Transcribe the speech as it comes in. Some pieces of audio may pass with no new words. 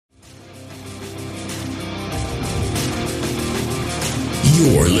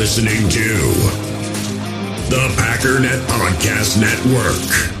You're listening to the Packernet Podcast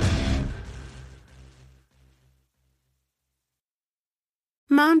Network.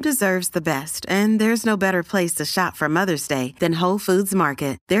 Mom deserves the best, and there's no better place to shop for Mother's Day than Whole Foods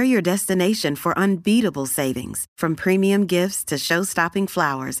Market. They're your destination for unbeatable savings, from premium gifts to show-stopping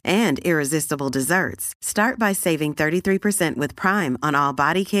flowers and irresistible desserts. Start by saving 33% with Prime on all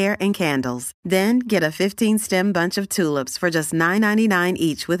body care and candles. Then get a 15-stem bunch of tulips for just $9.99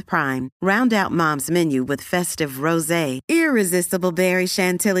 each with Prime. Round out Mom's menu with festive rosé, irresistible berry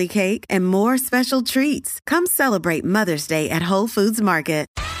chantilly cake, and more special treats. Come celebrate Mother's Day at Whole Foods Market.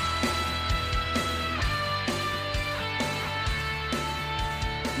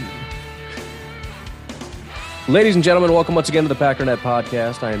 Ladies and gentlemen, welcome once again to the Packernet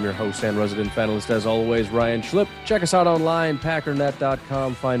Podcast. I am your host and resident panelist, as always, Ryan Schlipp. Check us out online,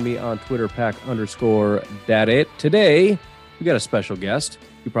 packernet.com. Find me on Twitter, pack_dat. Today, we got a special guest.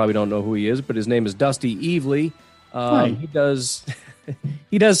 You probably don't know who he is, but his name is Dusty Evely. He does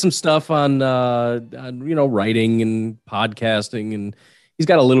he does some stuff on writing and podcasting, and he's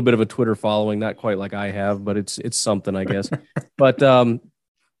got a little bit of a Twitter following, not quite like I have, but it's something, I guess. But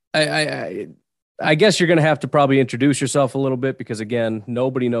I guess you're going to have to probably introduce yourself a little bit because, again,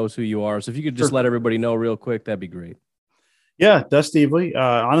 nobody knows who you are. So if you could just let everybody know real quick, that'd be great. Yeah, Dusty Evely.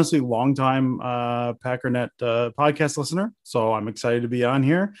 Honestly, longtime Packernet podcast listener. So I'm excited to be on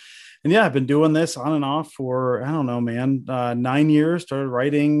here. And yeah, I've been doing this on and off for, I don't know, man, 9 years. Started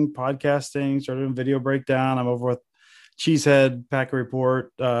writing, podcasting, started doing video breakdown. I'm over with Cheesehead, Packer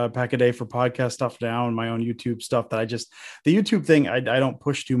Report, Pack a Day for podcast stuff now, and my own YouTube stuff that the YouTube thing, I don't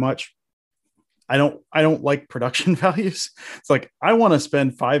push too much. I don't like production values. It's like, I want to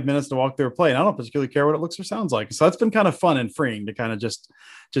spend 5 minutes to walk through a play, and I don't particularly care what it looks or sounds like. So that's been kind of fun and freeing to kind of just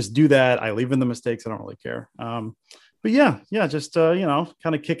do that. I leave in the mistakes. I don't really care. But yeah, just,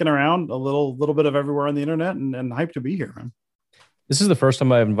 kind of kicking around a little bit of everywhere on the internet and hyped to be here, man. This is the first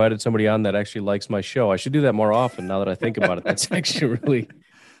time I've invited somebody on that actually likes my show. I should do that more often now that I think about it. That's actually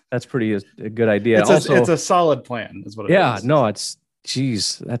that's pretty a good idea. It's a solid plan is what it is. Yeah, no, it's,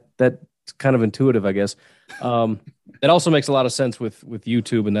 geez, that's kind of intuitive, I guess. It also makes a lot of sense with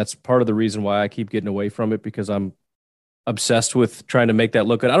YouTube, and that's part of the reason why I keep getting away from it, because I'm obsessed with trying to make that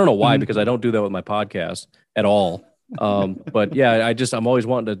look good. I don't know why, because I don't do that with my podcast at all. But yeah, I'm always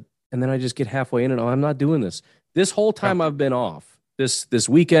wanting to, and then I just get halfway in and I'm not doing this. This whole time I've been off this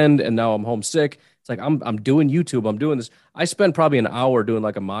weekend, and now I'm homesick. It's like, I'm doing YouTube. I'm doing this. I spent probably an hour doing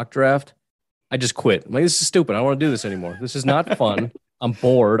like a mock draft. I just quit. I'm like, this is stupid. I don't want to do this anymore. This is not fun. I'm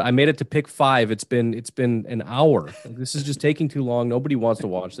bored. I made it to pick 5. It's been an hour. This is just taking too long. Nobody wants to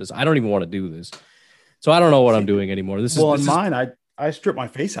watch this. I don't even want to do this. So I don't know what I'm doing anymore. I stripped my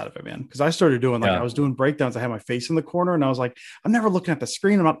face out of it, man, because I started doing I was doing breakdowns. I had my face in the corner, and I was like, I'm never looking at the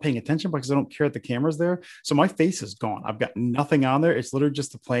screen. I'm not paying attention because I don't care if the camera's there. So my face is gone. I've got nothing on there. It's literally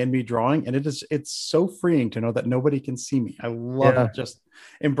just the play and me drawing, and it's so freeing to know that nobody can see me. I love it. Just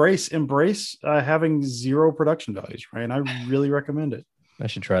embrace having zero production values, right? And I really recommend it. I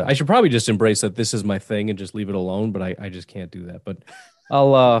should try that. I should probably just embrace that this is my thing and just leave it alone, but I just can't do that. But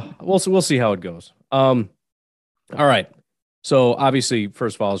we'll see how it goes. All right. So obviously,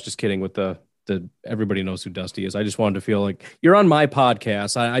 first of all, I was just kidding with the everybody knows who Dusty is. I just wanted to feel like you're on my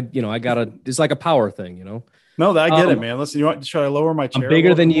podcast. I gotta, it's like a power thing, you know? No, I get it, man. Listen, should I lower my chair? I'm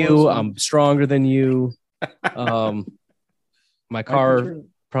bigger than you. I'm stronger than you. My car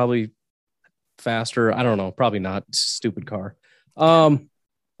probably faster. I don't know. Probably not. Stupid car.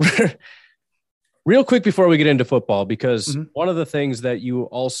 Real quick before we get into football, because one of the things that you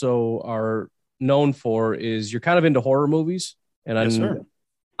also are known for is you're kind of into horror movies, and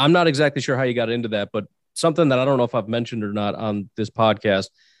I'm not exactly sure how you got into that, but something that I don't know if I've mentioned or not on this podcast.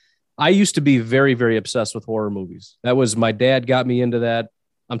 I used to be very, very obsessed with horror movies. That was, my dad got me into that.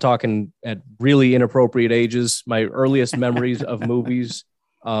 I'm talking at really inappropriate ages. My earliest memories of movies,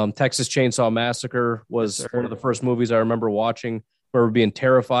 Texas Chainsaw Massacre was one of the first movies I remember watching. I remember being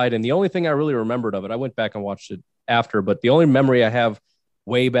terrified, and the only thing I really remembered of it, I went back and watched it after, but the only memory I have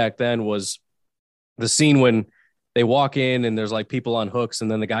way back then was the scene when they walk in and there's like people on hooks,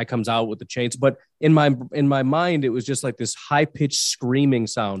 and then the guy comes out with the chains. But in my mind, it was just like this high pitched screaming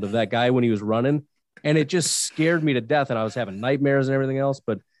sound of that guy when he was running. And it just scared me to death. And I was having nightmares and everything else.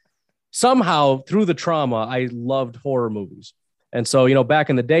 But somehow through the trauma, I loved horror movies. And so, back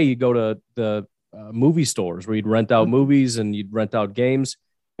in the day, you go to the movie stores where you'd rent out movies and you'd rent out games,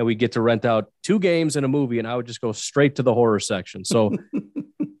 and we'd get to rent out 2 games and a movie. And I would just go straight to the horror section. So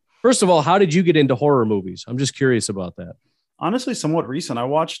first of all, how did you get into horror movies? I'm just curious about that. Honestly, somewhat recent. I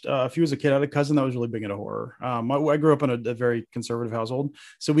watched a few as a kid. I had a cousin that was really big into horror. I grew up in a very conservative household,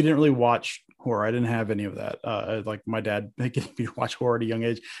 so we didn't really watch horror. I didn't have any of that. Like my dad getting me to watch horror at a young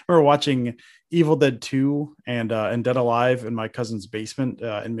age. I remember watching Evil Dead 2 and Dead Alive in my cousin's basement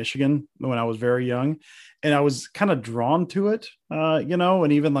in Michigan when I was very young, and I was kind of drawn to it.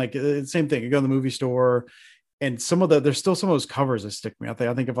 And even like same thing. You go to the movie store. And there's still some of those covers that stick me. I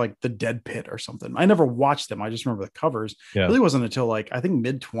think of like the Dead Pit or something. I never watched them. I just remember the covers. Yeah. It really wasn't until like, I think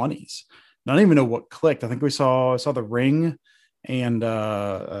mid-20s. I don't even know what clicked. I think I saw The Ring and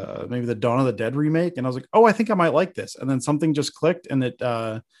maybe the Dawn of the Dead remake. And I was like, oh, I think I might like this. And then something just clicked and it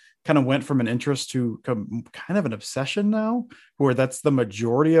kind of went from an interest to kind of an obsession now, where that's the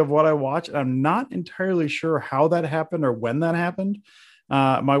majority of what I watch. And I'm not entirely sure how that happened or when that happened.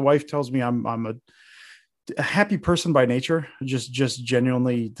 My wife tells me I'm a happy person by nature, just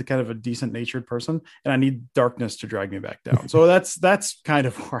genuinely the kind of a decent natured person, and I need darkness to drag me back down. So that's kind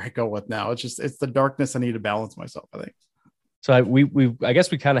of where I go with now. It's the darkness. I need to balance myself, I think. So I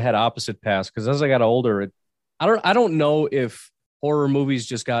guess we kind of had opposite paths, because as I got older, I don't know if horror movies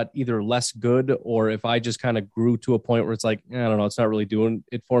just got either less good or if I just kind of grew to a point where it's like, I don't know, it's not really doing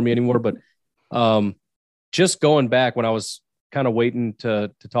it for me anymore. But just going back when I was kind of waiting to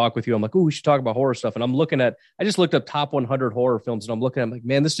talk with you, I'm like, oh, we should talk about horror stuff. And I just looked up top 100 horror films, and I'm like,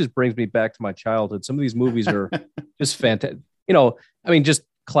 man, this just brings me back to my childhood. Some of these movies are just fantastic. Just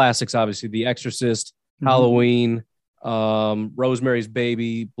classics, obviously, The Exorcist, Halloween, Rosemary's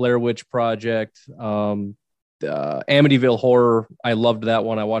Baby, Blair Witch Project, Amityville Horror. I loved that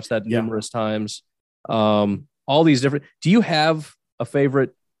one. I watched that numerous times. All these different. Do you have a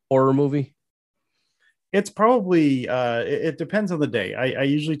favorite horror movie? It's probably it depends on the day. I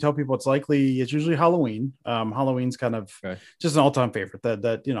usually tell people it's usually Halloween. Halloween's kind of just an all-time favorite.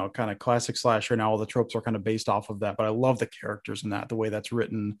 That kind of classic slasher, and all the tropes are kind of based off of that. But I love the characters in that, the way that's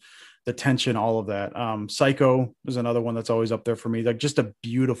written, the tension, all of that. Psycho is another one that's always up there for me. Like just a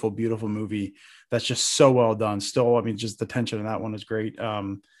beautiful, beautiful movie that's just so well done. Still, I mean, just the tension in that one is great.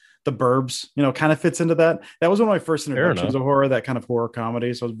 The Burbs, kind of fits into that. That was one of my first introductions of horror, that kind of horror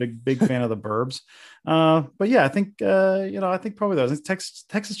comedy. So I was a big fan of The Burbs. But yeah, I think probably those. Texas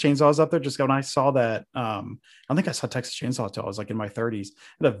Chainsaw is up there. Just when I saw that, I think I saw Texas Chainsaw until I was like in my 30s.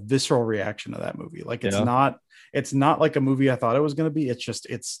 I had a visceral reaction to that movie. Like it's not like a movie I thought it was going to be. It's just,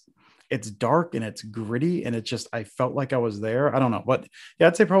 it's dark and it's gritty, and I felt like I was there. I don't know, but yeah,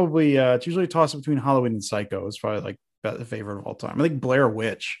 I'd say probably it's usually a toss between Halloween and Psycho. It's probably like the favorite of all time. I think Blair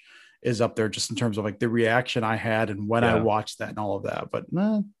Witch is up there just in terms of like the reaction I had and when I watched that and all of that. But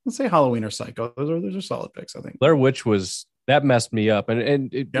let's say Halloween or Psycho. Those are solid picks, I think. Blair Witch that messed me up.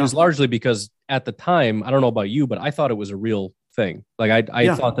 And it was largely because at the time, I don't know about you, but I thought it was a real thing. Like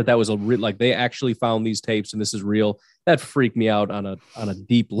I thought that was like they actually found these tapes and this is real. That freaked me out on a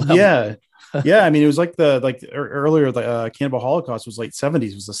deep level. Yeah. I mean, it was like earlier, the Cannibal Holocaust was late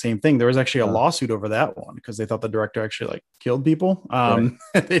 70s, was the same thing. There was actually a lawsuit over that one because they thought the director actually like killed people.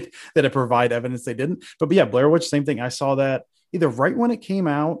 That it provide evidence they didn't. But yeah, Blair Witch, same thing. I saw that either right when it came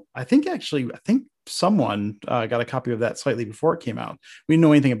out. I think someone got a copy of that slightly before it came out. We didn't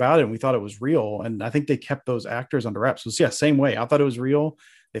know anything about it, and we thought it was real. And I think they kept those actors under wraps. So yeah, same way. I thought it was real.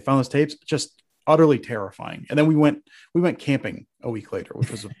 They found those tapes, just utterly terrifying. And then we went camping a week later,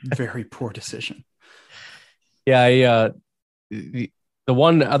 which was a very poor decision. Yeah, the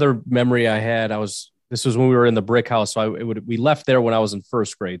one other memory I had, this was when we were in the brick house. So we left there when I was in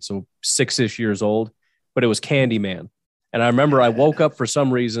first grade, so 6-ish years old. But it was Candyman, and I remember I woke up for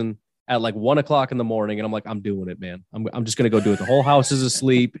some reason at like 1 o'clock in the morning, and I'm like, I'm doing it, man. I'm just gonna go do it. The whole house is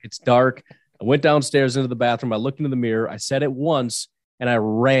asleep. It's dark. I went downstairs into the bathroom. I looked into the mirror. I said it once. And I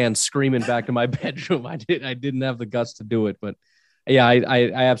ran screaming back to my bedroom. I didn't have the guts to do it, but yeah,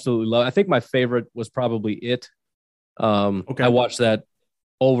 I absolutely love it. I think my favorite was probably It. I watched that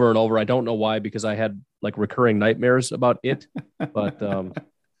over and over. I don't know why, because I had like recurring nightmares about It. But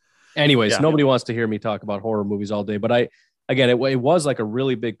anyways, nobody wants to hear me talk about horror movies all day. But it was like a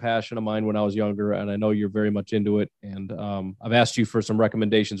really big passion of mine when I was younger, and I know you're very much into it. And I've asked you for some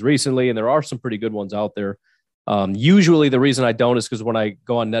recommendations recently, and there are some pretty good ones out there. Usually the reason I don't is because when I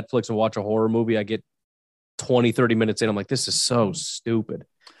go on Netflix and watch a horror movie, I get 20-30 minutes in. I'm like, this is so stupid.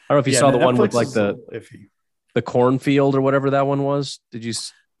 I don't know if you saw the one with like the cornfield or whatever that one was. Did you?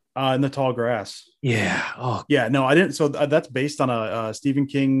 In the Tall Grass. Yeah. Oh yeah. No, I didn't. So that's based on a Stephen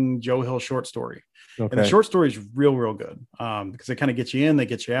King, Joe Hill short story. Okay. And the short story is real, real good. Because they kind of get you in, they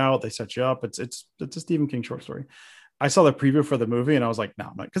get you out, they set you up. It's a Stephen King short story. I saw the preview for the movie and I was like,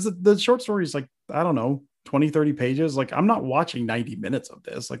 no, because the short story is like, I don't know, 20, 30 pages. Like, I'm not watching 90 minutes of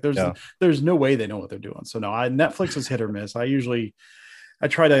this. Like, there's no way they know what they're doing. So no, Netflix is hit or miss. I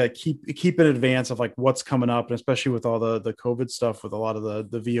try to keep in advance of like what's coming up, and especially with all the COVID stuff, with a lot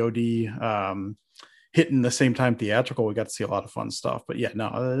of the VOD hitting the same time theatrical, we got to see a lot of fun stuff. But yeah,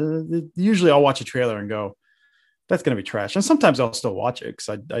 no, usually I'll watch a trailer and go, that's going to be trash. And sometimes I'll still watch it because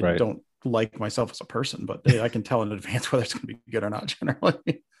I don't like myself as a person, but I can tell in advance whether it's going to be good or not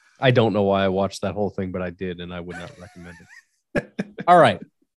generally. I don't know why I watched that whole thing, but I did, and I would not recommend it. All right.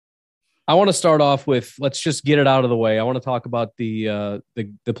 I want to start off with, let's just get it out of the way. I want to talk about the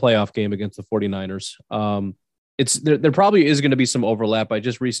playoff game against the 49ers. There probably is going to be some overlap. I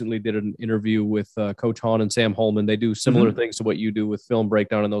just recently did an interview with Coach Hahn and Sam Holman. They do similar things to what you do with film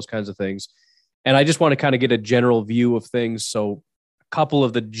breakdown and those kinds of things. And I just want to kind of get a general view of things. So a couple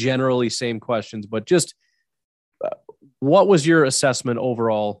of the generally same questions, but just what was your assessment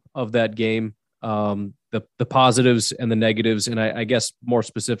overall of that game? The positives and the negatives. And I guess more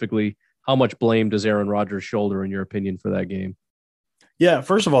specifically, how much blame does Aaron Rodgers shoulder, in your opinion, for that game? Yeah,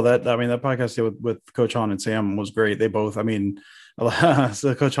 first of all, that podcast with Coach Hahn and Sam was great. They both,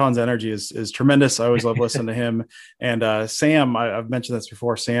 so Coach Hahn's energy is tremendous. I always love listening to him. And Sam, I've mentioned this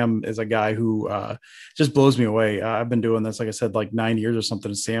before. Sam is a guy who just blows me away. I've been doing this, like I said, like 9 years or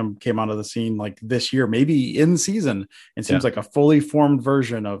something. Sam came onto the scene like this year, maybe in season, and seems like a fully formed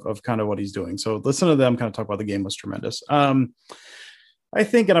version of kind of what he's doing. So listen to them kind of talk about the game was tremendous. I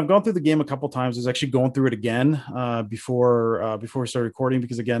think, and I've gone through the game a couple of times. I was actually going through it again before we started recording,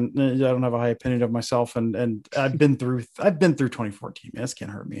 because again, I don't have a high opinion of myself, and I've been through 2014. Man, this can't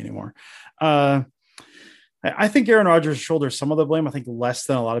hurt me anymore. I think Aaron Rodgers shoulders some of the blame. I think less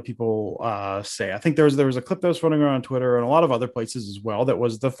than a lot of people say. I think there was a clip that was running around on Twitter and a lot of other places as well that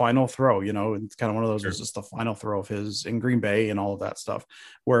was the final throw. It's kind of one of those, was just the final throw of his in Green Bay and all of that stuff,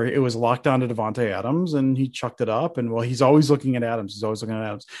 where it was locked down to Davante Adams and he chucked it up. And well, he's always looking at Adams.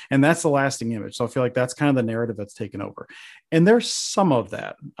 And that's the lasting image. So I feel like that's kind of the narrative that's taken over. And there's some of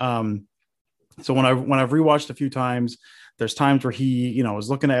that. So when I've rewatched a few times, there's times where he, was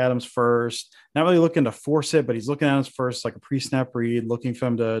looking at Adams first, not really looking to force it, but he's looking at Adams first, like a pre-snap read, looking for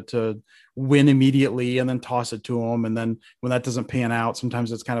him to win immediately and then toss it to him. And then when that doesn't pan out,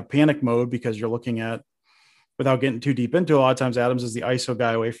 sometimes it's kind of panic mode, because you're looking at, without getting too deep into, a lot of times Adams is the ISO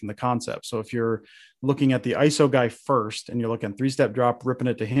guy away from the concept. So if you're looking at the ISO guy first and you're looking 3-step drop, ripping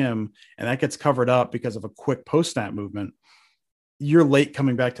it to him, and that gets covered up because of a quick post-snap movement, you're late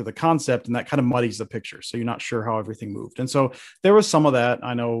coming back to the concept, and that kind of muddies the picture. So you're not sure how everything moved. And so there was some of that.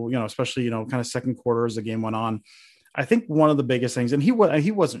 I know, especially, kind of second quarter as the game went on. I think one of the biggest things, and he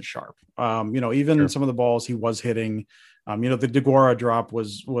wasn't sharp. Even some of the balls he was hitting, the DeGuara drop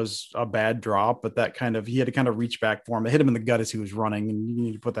was a bad drop, but that he had to kind of reach back for him. It hit him in the gut as he was running, and you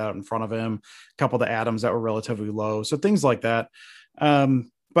need to put that out in front of him. A couple of the Adams that were relatively low. So things like that.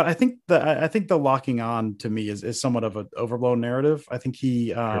 But I think the locking on to me is somewhat of an overblown narrative. I think he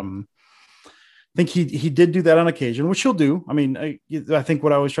did do that on occasion, which he'll do. I think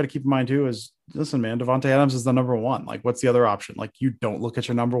what I always try to keep in mind too is, listen, man, Davante Adams is the number one. Like, what's the other option? Like, you don't look at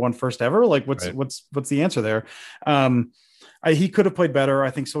your number one first ever. Like, what's the answer there? He could have played better.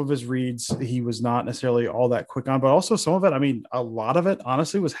 I think some of his reads, he was not necessarily all that quick on, but also some of it, a lot of it,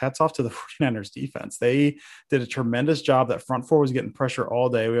 honestly, was hats off to the 49ers defense. They did a tremendous job. That front four was getting pressure all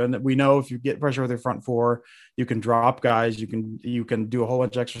day. We know if you get pressure with your front four, you can drop guys, you can do a whole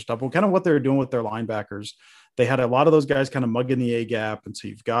bunch of extra stuff. Well, kind of what they're doing with their linebackers. They had a lot of those guys kind of mugging the A gap. And so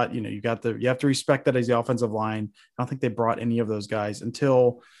you have to respect that as the offensive line. I don't think they brought any of those guys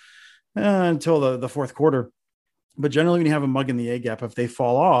until the fourth quarter. But generally, when you have a mug in the A gap, if they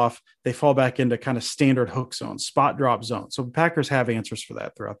fall off, they fall back into kind of standard hook zone, spot drop zone. So Packers have answers for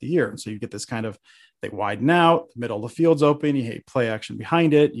that throughout the year. And so you get this kind of, they widen out, the middle of the field's open, you hit play action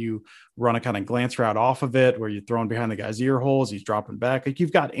behind it, you run a kind of glance route off of it where you're throwing behind the guy's ear holes, he's dropping back. Like,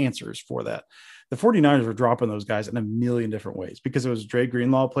 you've got answers for that. The 49ers were dropping those guys in a million different ways, because it was Dre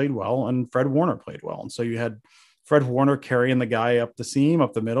Greenlaw played well and Fred Warner played well. And so you had Fred Warner carrying the guy up the seam,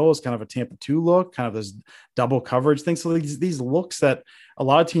 up the middle, is kind of a Tampa 2 look, kind of this double coverage thing. So these looks that a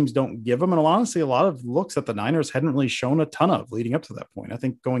lot of teams don't give them. And honestly, a lot of looks that the Niners hadn't really shown a ton of leading up to that point. I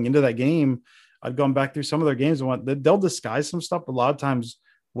think going into that game, I'd gone back through some of their games and went, they'll disguise some stuff. But a lot of times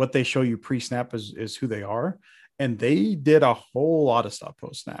what they show you pre-snap is who they are. And they did a whole lot of stuff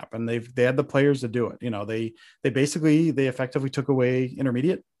post-snap, and they had the players to do it. They effectively took away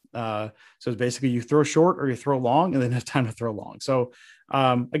intermediate. So it's basically you throw short or you throw long, and then have time to throw long. So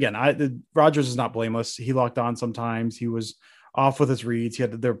again, Rodgers is not blameless. He locked on sometimes. He was off with his reads. He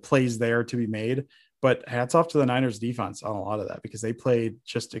had their plays there to be made. But hats off to the Niners defense on a lot of that, because they played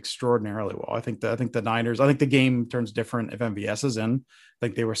just extraordinarily well. I think the Niners, I think the game turns different if MVS is in. I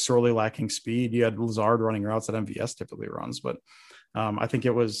think they were sorely lacking speed. You had Lazard running routes that MVS typically runs, but I think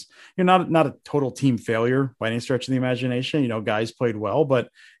it was, not a total team failure by any stretch of the imagination. Guys played well, but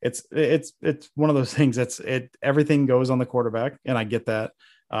it's one of those things everything goes on the quarterback. And I get that.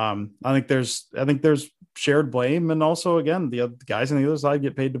 I think there's shared blame. And also, again, the guys on the other side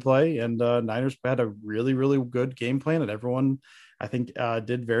get paid to play, and Niners had a really, really good game plan, and everyone, I think,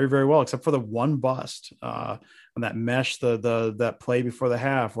 did very, very well, except for the one bust on that mesh, that play before the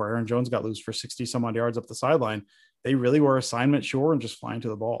half where Aaron Jones got loose for 60 some odd yards up the sideline. They really were assignment sure and just flying to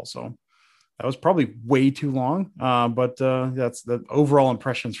the ball. So that was probably way too long. But that's the overall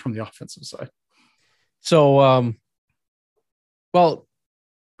impressions from the offensive side. So, well,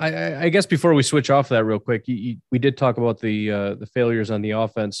 I guess before we switch off that real quick, we did talk about the failures on the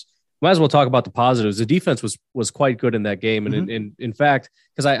offense. Might as well talk about the positives. The defense was quite good in that game. And in fact,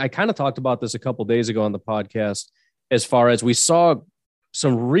 because I kind of talked about this a couple of days ago on the podcast, as far as we saw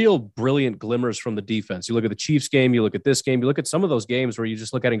some real brilliant glimmers from the defense. You look at the Chiefs game, you look at this game, you look at some of those games where you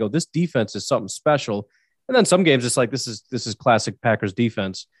just look at it and go, this defense is something special. And then some games, it's like, this is classic Packers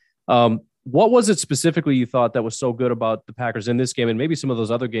defense. What was it specifically you thought that was so good about the Packers in this game, and maybe some of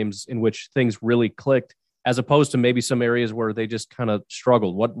those other games in which things really clicked, as opposed to maybe some areas where they just kind of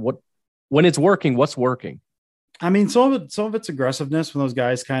struggled? What when it's working, what's working? I mean, some of it's aggressiveness from those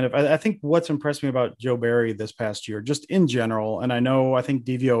guys. I think what's impressed me about Joe Barry this past year, just in general, and I think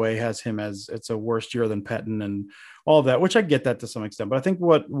DVOA has him as it's a worse year than Pettine and all of that, which I get that to some extent. But I think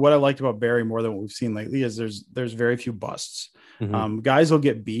what I liked about Barry more than what we've seen lately is there's very few busts. Mm-hmm. Guys will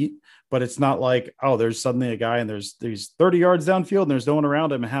get beat, but it's not like, oh, there's suddenly a guy and there's 30 yards downfield and there's no one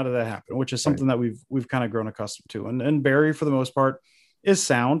around him. And how did that happen? Which is something that we've kind of grown accustomed to. And Barry, for the most part, is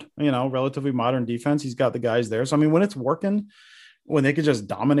sound, relatively modern defense. He's got the guys there. So, I mean, when it's working, when they could just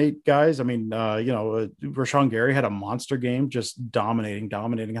dominate guys, I mean, Rashawn Gary had a monster game, just dominating.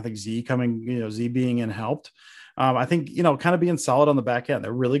 I think Z being in helped. I think, kind of being solid on the back end.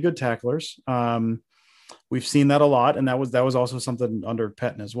 They're really good tacklers. We've seen that a lot. And that was also something under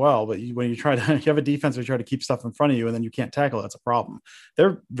Pettine as well. But when you have a defense where you try to keep stuff in front of you and then you can't tackle, that's a problem.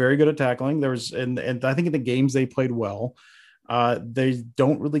 They're very good at tackling. And I think in the games they played well. They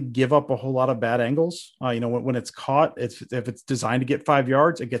don't really give up a whole lot of bad angles. When it's caught, if it's designed to get 5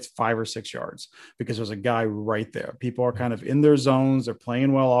 yards, it gets 5 or 6 yards because there's a guy right there. People are kind of in their zones. They're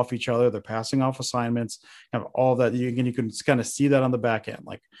playing well off each other. They're passing off assignments, kind of all that. You can kind of see that on the back end.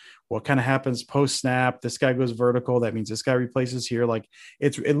 Like what kind of happens post snap, this guy goes vertical. That means this guy replaces here. Like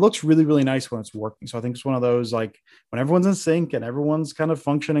it looks really, really nice when it's working. So I think it's one of those, like when everyone's in sync and everyone's kind of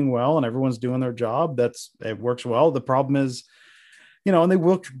functioning well and everyone's doing their job, it works well. The problem is, and they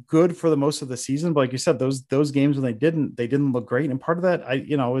looked good for the most of the season. But like you said, those games when they didn't look great. And part of that,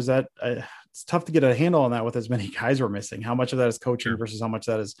 is that it's tough to get a handle on that with as many guys we're missing. How much of that is coaching versus how much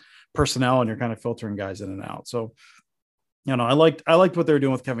that is personnel, and you're kind of filtering guys in and out. So, I liked what they were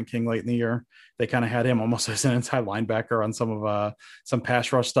doing with Kevin King late in the year. They kind of had him almost as an inside linebacker on some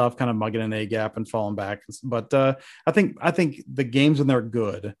pass rush stuff, kind of mugging an A gap and falling back. But I think the games when they're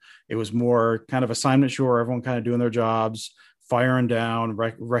good, it was more kind of assignment sure, everyone kind of doing their jobs, firing down,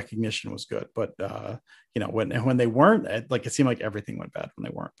 recognition was good. But when they weren't, it seemed like everything went bad when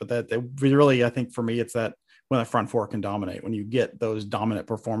they weren't. But that they really, I think for me, it's that when the front four can dominate, when you get those dominant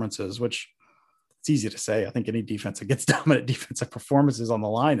performances, which it's easy to say. I think any defense that gets dominant defensive performances on the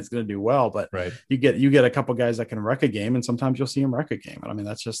line is going to do well. But right. you get a couple guys that can wreck a game, and sometimes you'll see them wreck a game. And I mean,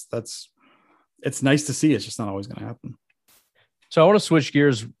 it's nice to see. It's just not always going to happen. So I want to switch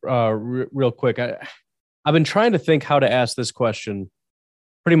gears real quick. I've been trying to think how to ask this question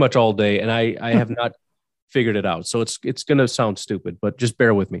pretty much all day, and I have not figured it out. So it's going to sound stupid, but just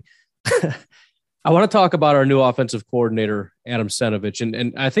bear with me. I want to talk about our new offensive coordinator, Adam Stenavich.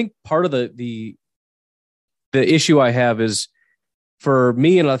 And I think part of the issue I have is, for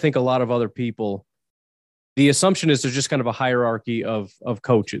me, and I think a lot of other people, the assumption is there's just kind of a hierarchy of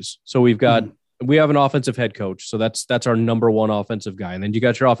coaches. So we have an offensive head coach. So that's our number one offensive guy. And then you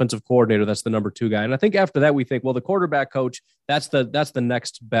got your offensive coordinator. That's the number two guy. And I think after that, we think, well, the quarterback coach, that's the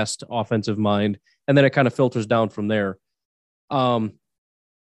next best offensive mind. And then it kind of filters down from there.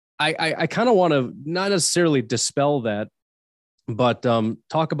 I kind of want to not necessarily dispel that, but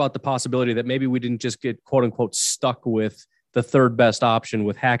talk about the possibility that maybe we didn't just get quote unquote stuck with the third best option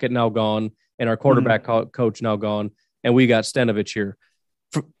with Hackett now gone and our quarterback coach now gone. And we got Stenavich here.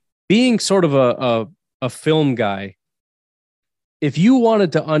 Being sort of a film guy, if you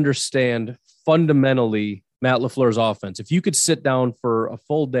wanted to understand fundamentally Matt LaFleur's offense, if you could sit down for a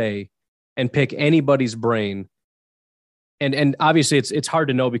full day and pick anybody's brain, and obviously it's hard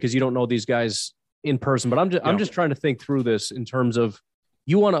to know because you don't know these guys in person, but I'm just trying to think through this in terms of,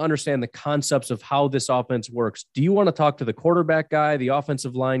 you want to understand the concepts of how this offense works. Do you want to talk to the quarterback guy, the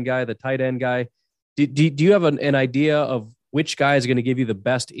offensive line guy, the tight end guy? Do you have an idea of which guy is going to give you the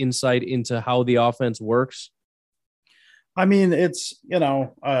best insight into how the offense works? I mean, it's,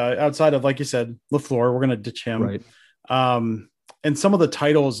 outside of, like you said, LaFleur, we're going to ditch him. Right. And some of the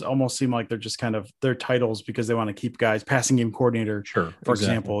titles almost seem like they're just kind of their titles because they want to keep guys. Passing game coordinator, sure, for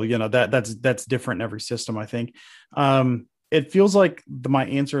example, that's different in every system, I think. It feels like my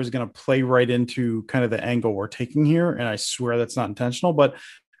answer is going to play right into kind of the angle we're taking here. And I swear that's not intentional, but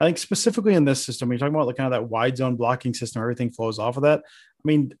I think specifically in this system, when you're talking about kind of that wide zone blocking system, everything flows off of that. I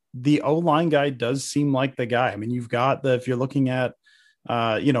mean, the O-line guy does seem like the guy. I mean, you've got if you're looking at,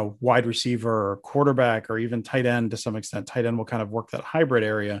 wide receiver or quarterback or even tight end to some extent, tight end will kind of work that hybrid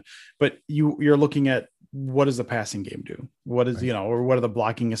area, but you're looking at, what does the passing game do? What is, right, or what are the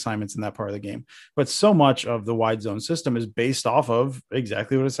blocking assignments in that part of the game? But so much of the wide zone system is based off of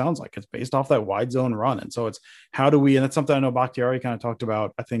exactly what it sounds like. It's based off that wide zone run. And so it's how do we, and that's something I know Bakhtiari kind of talked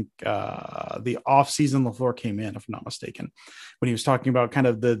about. I think the off season LaFleur came in, if I'm not mistaken, when he was talking about kind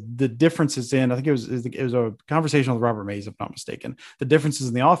of the differences in, I think it was a conversation with Robert Mays, if I'm not mistaken, the differences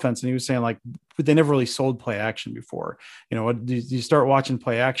in the offense. And he was saying like, they never really sold play action before. You start watching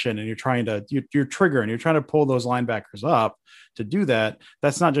play action and you're trying to, you're triggering, you're trying to pull those linebackers up to do that.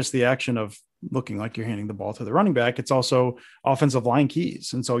 That's not just the action of looking like you're handing the ball to the running back. It's also offensive line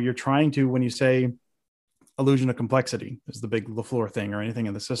keys. And so you're trying to, when you say illusion of complexity is the big LaFleur thing or anything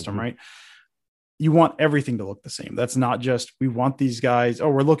in the system, right? You want everything to look the same. That's not just, we want these guys,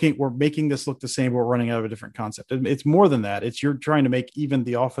 we're making this look the same, but we're running out of a different concept. It's more than that. It's, you're trying to make even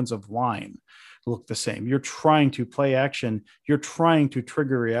the offensive line look the same. You're trying to play action. You're trying to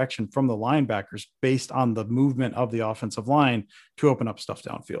trigger reaction from the linebackers based on the movement of the offensive line to open up stuff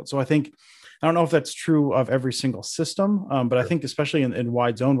downfield. So I don't know if that's true of every single system, but I think especially in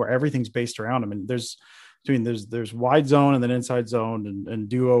wide zone where everything's based around them, and there's wide zone and then inside zone and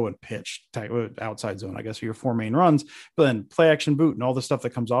duo and pitch type outside zone, I guess, are your four main runs, but then play action boot and all the stuff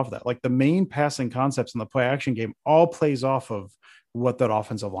that comes off of that. Like the main passing concepts in the play action game all plays off of what that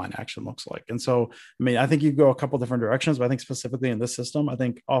offensive line action looks like. And so, I mean, I think you go a couple different directions, but I think specifically in this system, I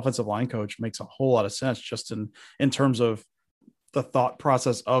think offensive line coach makes a whole lot of sense just in terms of the thought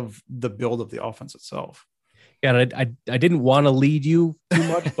process of the build of the offense itself. Yeah, and I didn't want to lead you too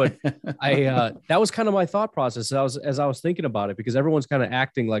much, but that was kind of my thought process as I was thinking about it, because everyone's kind of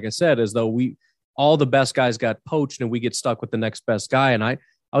acting, like I said, as though all the best guys got poached and we get stuck with the next best guy. And I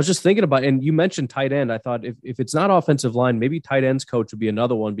was just thinking about, and you mentioned tight end. I thought if it's not offensive line, maybe tight ends coach would be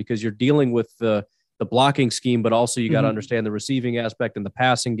another one, because you're dealing with the blocking scheme, but also you got to understand the receiving aspect and the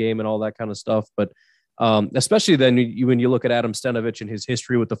passing game and all that kind of stuff. But especially then when you look at Adam Stenavich and his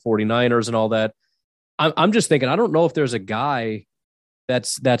history with the 49ers and all that, I'm just thinking, I don't know if there's a guy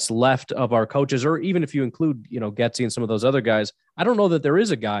that's left of our coaches, or even if you include, Getsy and some of those other guys, I don't know that there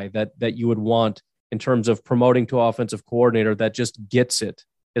is a guy that you would want in terms of promoting to offensive coordinator that just gets it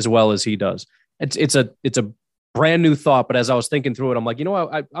as well as he does. It's a brand new thought, but as I was thinking through it, I'm like,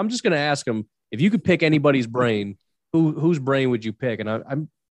 I'm just going to ask him, if you could pick anybody's brain, whose brain would you pick? And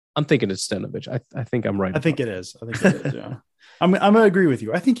I'm thinking it's Stenavich. I think I'm right. I think it is. Yeah. I'm going to agree with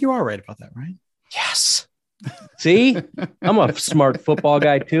you. I think you are right about that, right? Yes. See, I'm a smart football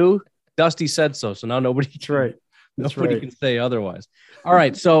guy too. Dusty said so. So now nobody can say otherwise. All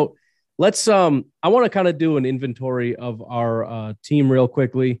right. So let's, I want to kind of do an inventory of our team real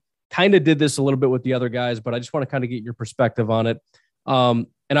quickly. Kind of did this a little bit with the other guys, but I just want to kind of get your perspective on it. And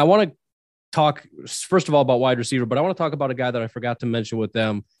I want to talk first of all about wide receiver, but I want to talk about a guy that I forgot to mention with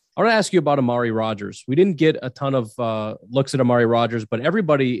them. I want to ask you about Amari Rodgers. We didn't get a ton of looks at Amari Rodgers, but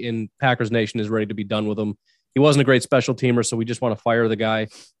everybody in Packers Nation is ready to be done with him. He wasn't a great special teamer, so we just want to fire the guy.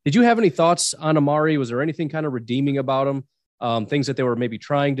 Did you have any thoughts on Amari? Was there anything kind of redeeming about him? Things that they were maybe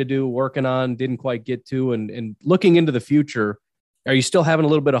trying to do, working on, didn't quite get to, and looking into the future, are you still having a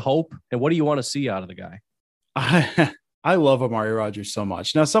little bit of hope? And what do you want to see out of the guy? I love Amari Rodgers so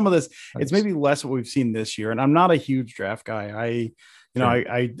much. Now, some of this, it's maybe less what we've seen this year, and I'm not a huge draft guy.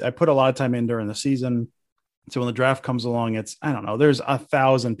 I put a lot of time in during the season. So when the draft comes along, there's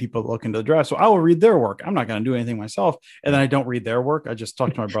 1,000 people looking to the draft. So I will read their work. I'm not going to do anything myself. And then I don't read their work. I just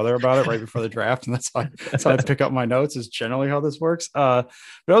talk to my brother about it right before the draft. And that's how I pick up my notes, is generally how this works. But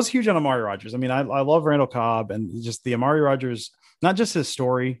I was huge on Amari Rodgers. I mean, I love Randall Cobb and just the Amari Rodgers, not just his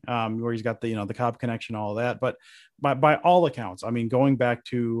story, where he's got the Cobb connection, all of that, but by all accounts, I mean, going back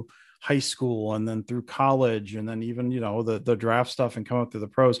to high school and then through college and then even, the draft stuff and come up through the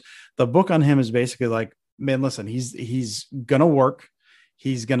pros. The book on him is basically like, man, listen, he's going to work.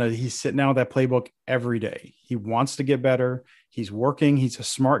 He's sitting down with that playbook every day. He wants to get better. He's working. He's a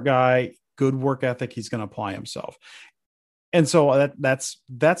smart guy, good work ethic. He's going to apply himself. And so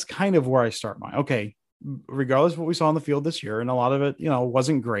that's kind of where I start okay, regardless of what we saw on the field this year, and a lot of it,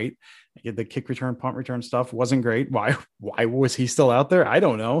 wasn't great. The kick return, punt return stuff wasn't great. Why was he still out there? I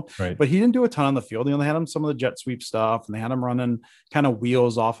don't know. Right. But he didn't do a ton on the field. They had him some of the jet sweep stuff, and they had him running kind of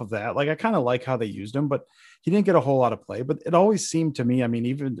wheels off of that. Like, I kind of like how they used him, but he didn't get a whole lot of play. But it always seemed to me, I mean,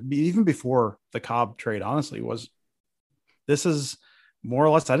 even before the Cobb trade, honestly, this is more or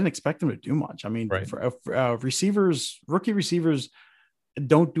less, I didn't expect him to do much. I mean, right. for rookie receivers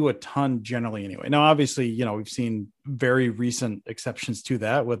don't do a ton generally anyway. Now, obviously, we've seen very recent exceptions to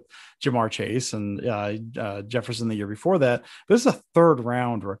that with Jamar Chase and Jefferson the year before that. But this is a 3rd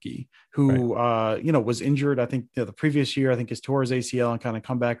round rookie who, right. Was injured. I think the previous year, I think his tore his ACL and kind of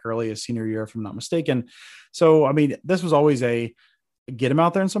come back early his senior year, if I'm not mistaken. So, I mean, this was always get him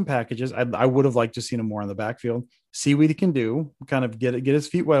out there in some packages. I would have liked to seen him more in the backfield, see what he can do, kind of get his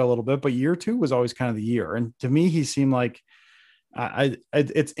feet wet a little bit. But year 2 was always kind of the year. And to me, he seemed like,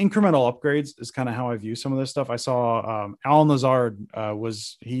 it's incremental upgrades is kind of how I view some of this stuff. I saw Allen Lazard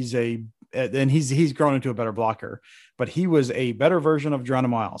he's grown into a better blocker, but he was a better version of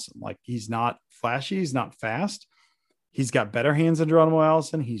Geronimo Allison. Like, he's not flashy, he's not fast. He's got better hands than Geronimo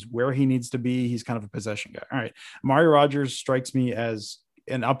Allison. He's where he needs to be. He's kind of a possession guy. All right. Amari Rodgers strikes me as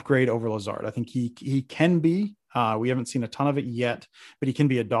an upgrade over Lazard. I think he can be. We haven't seen a ton of it yet, but he can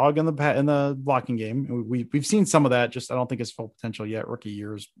be a dog in the blocking game. We've seen some of that. Just I don't think his full potential yet. Rookie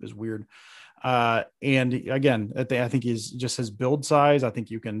year is weird. And again, I think he's just his build size. I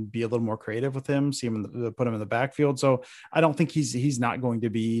think you can be a little more creative with him. See him put him in the backfield. So I don't think he's not going to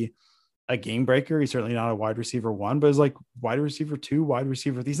be a game breaker. He's certainly not a wide receiver 1, but it's like wide receiver 2, wide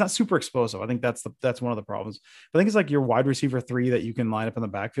receiver. He's not super explosive. I think that's one of the problems. But I think it's like your wide receiver 3 that you can line up in the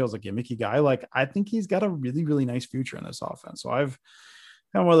backfield as a gimmicky guy. Like, I think he's got a really, really nice future in this offense. So I've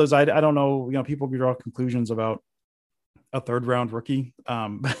kind of one of those, I don't know, people draw conclusions about a 3rd round rookie.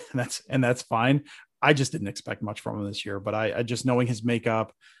 That's fine. I just didn't expect much from him this year, but I just knowing his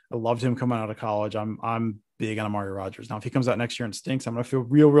makeup, I loved him coming out of college. I'm big on Amari Rodgers. Now, if he comes out next year and stinks, I'm going to feel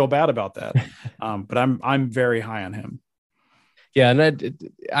real bad about that. But I'm very high on him. Yeah. And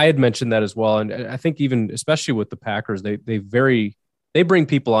I had mentioned that as well. And I think even, especially with the Packers, they bring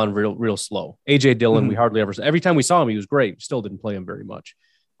people on real slow. AJ Dillon, we hardly ever, every time we saw him, he was great. We still didn't play him very much.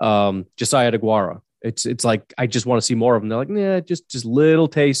 Josiah DeGuara. It's like, I just want to see more of them. They're like, yeah, just little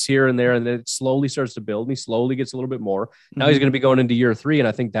tastes here and there. And then it slowly starts to build and he slowly gets a little bit more. Now he's going to be going into year 3. And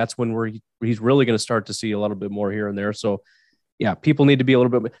I think that's when he's really going to start to see a little bit more here and there. So yeah, people need to be a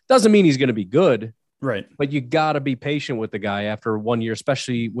little bit, doesn't mean he's going to be good, right? But you got to be patient with the guy after 1 year,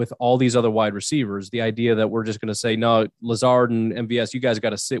 especially with all these other wide receivers. The idea that we're just going to say, no, Lazard and MVS, you guys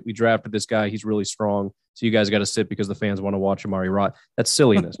got to sit. We drafted this guy. He's really strong. So you guys got to sit because the fans want to watch Amari Rod. That's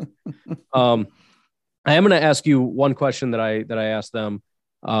silliness. I am going to ask you one question that I asked them.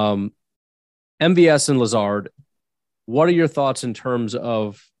 MVS and Lazard, what are your thoughts in terms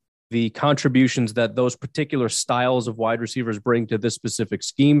of the contributions that those particular styles of wide receivers bring to this specific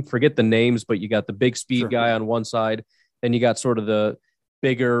scheme? Forget the names, but you got the big speed guy on one side, then you got sort of the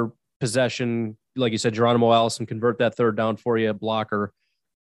bigger possession, like you said, Geronimo Allison, convert that 3rd down for you, blocker.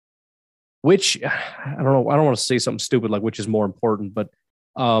 Which, I don't know, I don't want to say something stupid like which is more important, but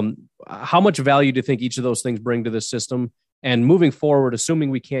how much value do you think each of those things bring to this system? And moving forward, assuming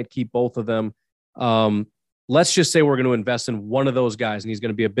we can't keep both of them, let's just say we're going to invest in one of those guys and he's going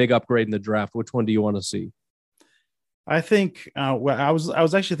to be a big upgrade in the draft. Which one do you want to see? I think I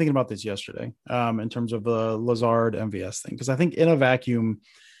was actually thinking about this yesterday in terms of the Lazard MVS thing, because I think in a vacuum,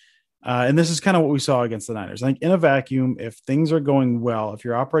 and this is kind of what we saw against the Niners. I think in a vacuum, if things are going well, if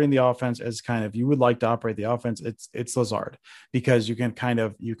you're operating the offense as kind of you would like to operate the offense, it's Lazard, because you can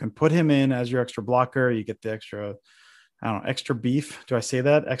put him in as your extra blocker. You get the extra, I don't know, extra beef. Do I say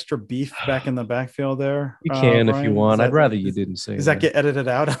that? Extra beef back in the backfield there. You can if you want. I'd rather you didn't say. Does that get edited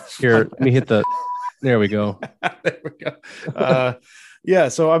out? Here, let me hit the. There we go. There we go. Yeah.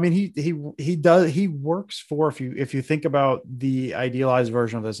 So, I mean, he works for, if you think about the idealized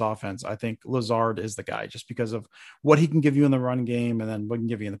version of this offense, I think Lazard is the guy just because of what he can give you in the run game and then what he can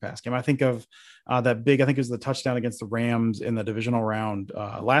give you in the pass game. I think of I think it was the touchdown against the Rams in the divisional round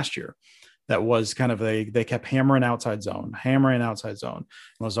last year. That was kind of they kept hammering outside zone.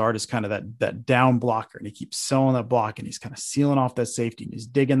 Lazard is kind of that down blocker, and he keeps selling that block, and he's kind of sealing off that safety, and he's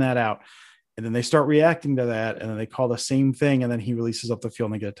digging that out. And then they start reacting to that, and then they call the same thing, and then he releases up the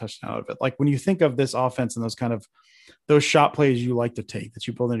field and they get a touchdown out of it. Like when you think of this offense and those shot plays you like to take that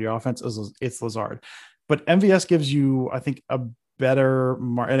you build into your offense, it's Lazard. But MVS gives you, I think, a better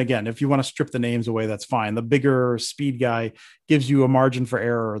and again, if you want to strip the names away, that's fine. The bigger speed guy gives you a margin for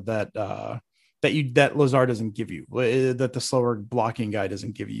error that Lazard doesn't give you, that the slower blocking guy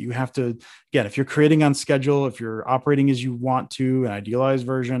doesn't give you. You have to, again, if you're creating on schedule, if you're operating as you want to, an idealized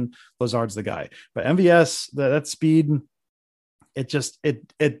version, Lazard's the guy. But MVS, that speed,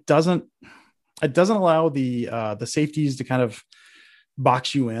 it doesn't allow the safeties to kind of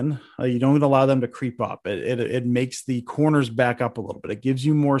box you in. You don't allow them to creep up. It makes the corners back up a little bit. It gives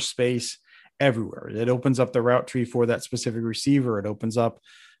you more space everywhere. It opens up the route tree for that specific receiver. It opens up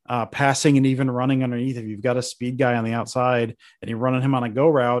passing and even running underneath. If you've got a speed guy on the outside and you're running him on a go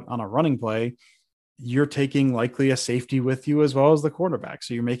route on a running play, you're taking likely a safety with you as well as the quarterback.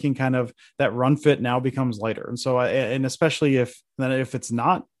 So you're making kind of that run fit now becomes lighter. And so, and especially if it's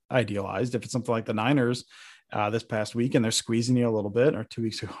not idealized, if it's something like the Niners this past week and they're squeezing you a little bit, or 2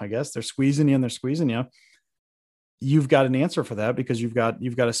 weeks ago, I guess they're squeezing you. You've got an answer for that because you've got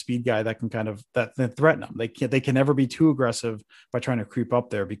a speed guy that can that threaten them. They can never be too aggressive by trying to creep up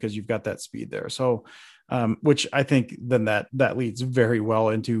there because you've got that speed there. So, which I think then that leads very well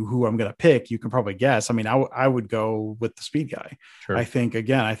into who I'm going to pick. You can probably guess. I mean, I would go with the speed guy. Sure. I think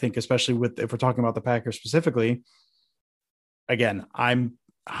especially if we're talking about the Packers specifically, again, I'm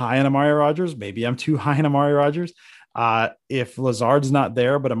high on Amari Rodgers. Maybe I'm too high on Amari Rodgers. If Lazard's not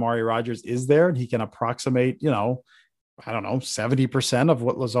there, but Amari Rodgers is there and he can approximate, 70% of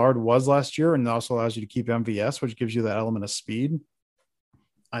what Lazard was last year, and also allows you to keep MVS, which gives you that element of speed,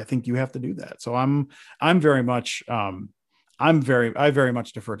 I think you have to do that. So I very much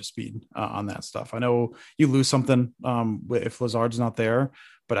defer to speed on that stuff. I know you lose something if Lazard's not there,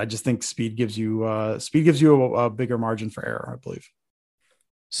 but I just think speed gives you a bigger margin for error, I believe.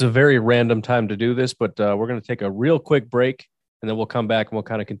 It's a very random time to do this, but we're going to take a real quick break, and then we'll come back and we'll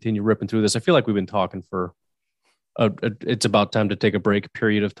kind of continue ripping through this. I feel like we've been talking for it's about time to take a break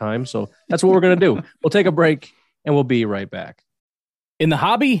period of time. So that's what we're going to do. We'll take a break and we'll be right back. In the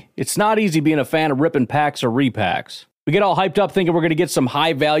hobby, it's not easy being a fan of ripping packs or repacks. We get all hyped up thinking we're going to get some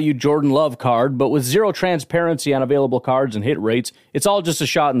high-value Jordan Love card, but with zero transparency on available cards and hit rates, it's all just a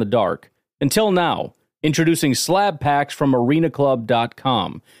shot in the dark. Until now. Introducing slab packs from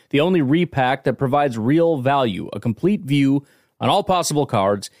arenaclub.com, the only repack that provides real value, a complete view on all possible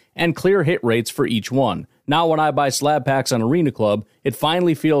cards, and clear hit rates for each one. Now when I buy slab packs on Arena Club, it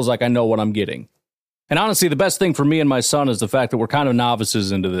finally feels like I know what I'm getting. And honestly, the best thing for me and my son is the fact that we're kind of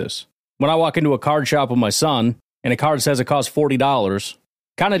novices into this. When I walk into a card shop with my son, and a card says it costs $40,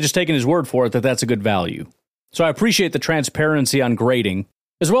 kind of just taking his word for it that that's a good value. So I appreciate the transparency on grading,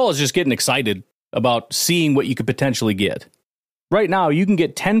 as well as just getting excited about seeing what you could potentially get. Right now, you can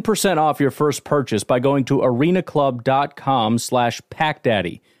get 10% off your first purchase by going to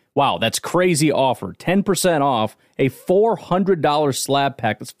arenaclub.com/packdaddy. Wow, that's crazy offer. 10% off a $400 slab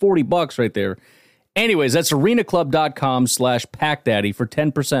pack. That's $40 right there. Anyways, that's arenaclub.com/packdaddy for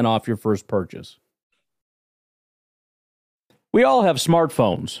 10% off your first purchase. We all have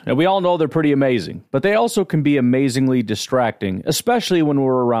smartphones, and we all know they're pretty amazing, but they also can be amazingly distracting, especially when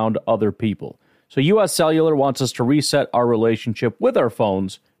we're around other people. So US Cellular wants us to reset our relationship with our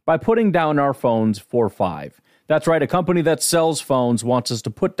phones by putting down our phones for $5. That's right, a company that sells phones wants us to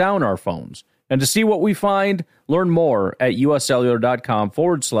put down our phones. And to see what we find, learn more at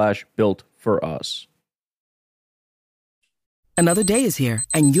uscellular.com/built for us. Another day is here,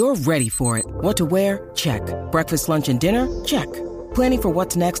 and you're ready for it. What to wear? Check. Breakfast, lunch, and dinner? Check. Planning for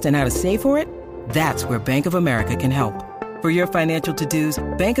what's next and how to save for it? That's where Bank of America can help. For your financial to-dos,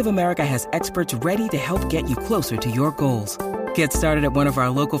 Bank of America has experts ready to help get you closer to your goals. Get started at one of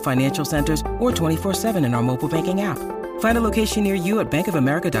our local financial centers or 24/7 in our mobile banking app. Find a location near you at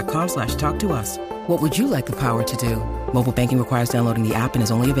bankofamerica.com/talktous. What would you like the power to do? Mobile banking requires downloading the app and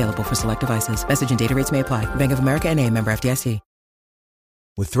is only available for select devices. Message and data rates may apply. Bank of America N.A., member FDIC.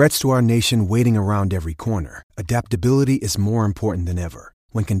 With threats to our nation waiting around every corner, adaptability is more important than ever.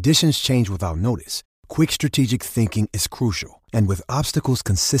 When conditions change without notice, quick strategic thinking is crucial, and with obstacles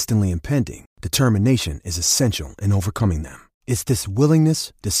consistently impending, determination is essential in overcoming them. It's this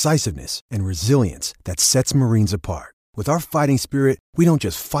willingness, decisiveness, and resilience that sets Marines apart. With our fighting spirit, we don't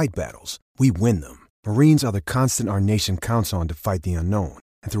just fight battles, we win them. Marines are the constant our nation counts on to fight the unknown,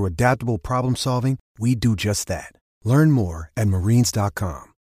 and through adaptable problem solving, we do just that. Learn more at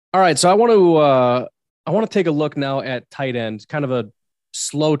Marines.com. All right, so I want to take a look now at tight end, kind of a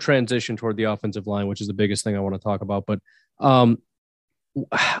slow transition toward the offensive line, which is the biggest thing I want to talk about. But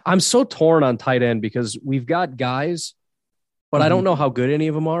I'm so torn on tight end because we've got guys, but I don't know how good any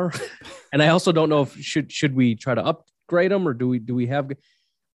of them are. And I also don't know if should we try to upgrade them or do we have,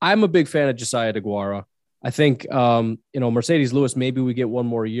 I'm a big fan of Josiah DeGuara. I think, Mercedes Lewis, maybe we get one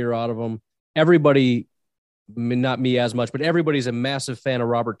more year out of him. Everybody, not me as much, but everybody's a massive fan of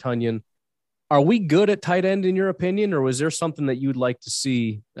Robert Tonyan. Are we good at tight end in your opinion, or was there something that you'd like to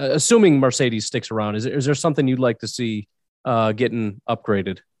see, assuming Mercedes sticks around, is there something you'd like to see getting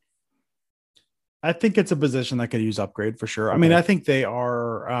upgraded? I think it's a position that could use upgrade for sure. Okay. I mean, I think they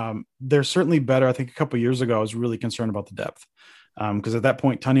are, they're certainly better. I think a couple of years ago, I was really concerned about the depth. Because at that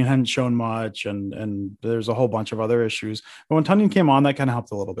point, Tonyan hadn't shown much, and there's a whole bunch of other issues. But when Tonyan came on, that kind of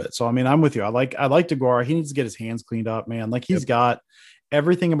helped a little bit. So I mean, I'm with you. I like DeGuara. He needs to get his hands cleaned up, man. Like he's got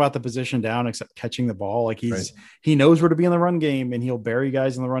everything about the position down except catching the ball. Like he knows where to be in the run game, and he'll bury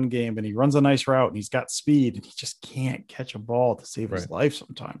guys in the run game, and he runs a nice route, and he's got speed, and he just can't catch a ball to save his life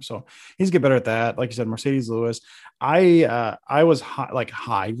sometimes. So he's get better at that. Like you said, Mercedes Lewis. I was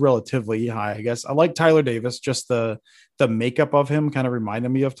relatively high, I guess. I like Tyler Davis, just the makeup of him kind of reminded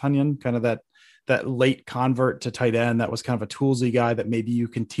me of Tonyan, kind of that late convert to tight end that was kind of a toolsy guy that maybe you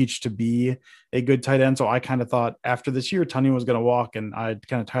can teach to be a good tight end. So I kind of thought after this year, Tonyan was going to walk, and I'd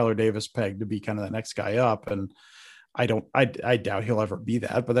kind of Tyler Davis pegged to be kind of the next guy up. And I doubt he'll ever be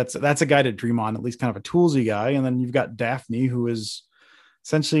that, but that's a guy to dream on, at least kind of a toolsy guy. And then you've got Daphne, who is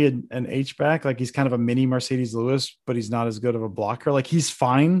essentially an H-back. Like he's kind of a mini Mercedes Lewis, but he's not as good of a blocker. Like he's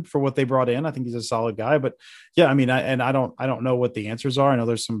fine for what they brought in. I think he's a solid guy, but yeah, I mean, I don't know what the answers are. I know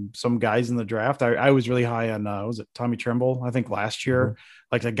there's some guys in the draft. I was really high on, was it Tommy Tremble? I think last year,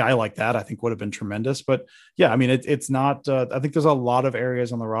 like a guy like that, I think would have been tremendous, but yeah, I mean, it's not, I think there's a lot of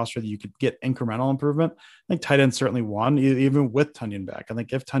areas on the roster that you could get incremental improvement. I think tight end certainly one, even with Tonyan back. I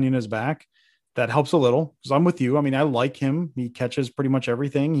think if Tonyan is back, that helps a little, because I'm with you. I mean, I like him. He catches pretty much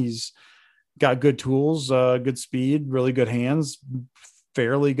everything. He's got good tools, good speed, really good hands,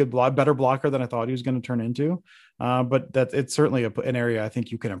 fairly good better blocker than I thought he was going to turn into. But that it's certainly an area I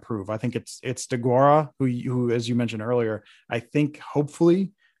think you can improve. I think it's DeGuara who, as you mentioned earlier, I think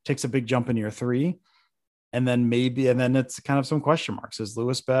hopefully takes a big jump in year 3. And then it's kind of some question marks. Is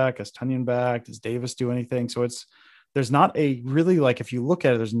Lewis back? Is Tonyan back? Does Davis do anything? So there's not a really, like, if you look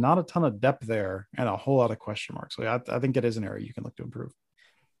at it, there's not a ton of depth there and a whole lot of question marks. So I think it is an area you can look to improve.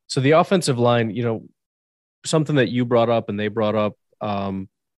 So the offensive line, something that you brought up and they brought up,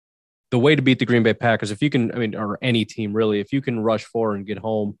 the way to beat the Green Bay Packers, if you can, or any team really, if you can rush 4 and get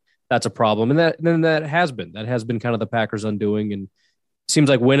home, that's a problem. And that has been kind of the Packers' undoing. And it seems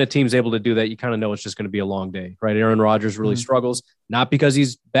like when a team's able to do that, you kind of know it's just going to be a long day, right? Aaron Rodgers really struggles, not because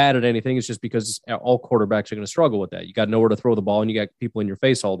he's bad at anything. It's just because all quarterbacks are going to struggle with that. You got nowhere to throw the ball and you got people in your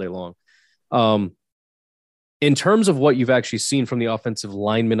face all day long. In terms of what you've actually seen from the offensive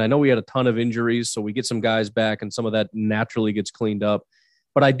linemen, I know we had a ton of injuries, so we get some guys back and some of that naturally gets cleaned up.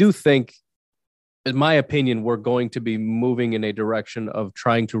 But I do think, in my opinion, we're going to be moving in a direction of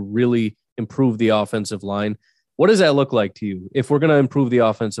trying to really improve the offensive line. What does that look like to you? If we're going to improve the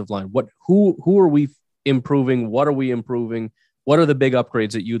offensive line, who are we improving? What are we improving? What are the big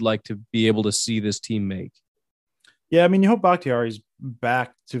upgrades that you'd like to be able to see this team make? Yeah, I mean, you hope Bakhtiari's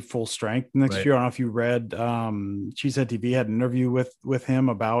back to full strength next year. I don't know if you read, Cheesehead TV had an interview with him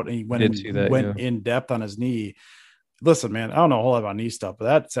about, and he went in depth on his knee. Listen, man, I don't know a whole lot about knee stuff, but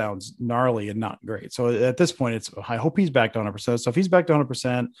that sounds gnarly and not great. So at this point, I hope he's back to 100%. So if he's back to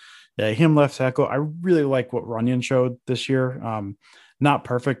 100%, him left tackle. I really like what Runyon showed this year. Not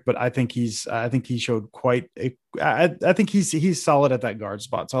perfect, but I think he showed I think he's solid at that guard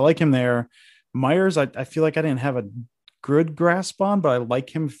spot. So I like him there. Myers, I feel like I didn't have a good grasp on, but I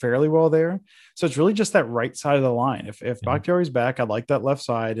like him fairly well there. So it's really just that right side of the line. If Bakhtiari's back, I like that left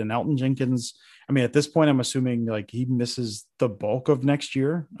side. And Elgton Jenkins, I mean, at this point, I'm assuming like he misses the bulk of next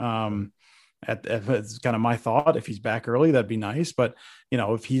year. It's kind of my thought. If he's back early, that'd be nice. But,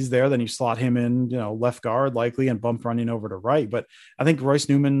 if he's there, then you slot him in, left guard likely and bump Runyon over to right. But I think Royce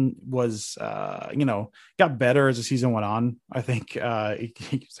Newman was, got better as the season went on. I think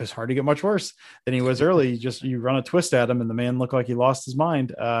it's hard to get much worse than he was early. You run a twist at him and the man looked like he lost his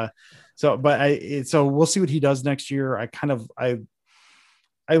mind. So we'll see what he does next year.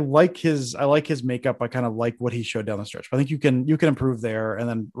 I like his makeup. I kind of like what he showed down the stretch. But I think you can improve there. And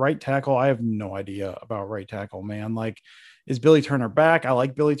then right tackle, I have no idea about right tackle, man. Like, is Billy Turner back? I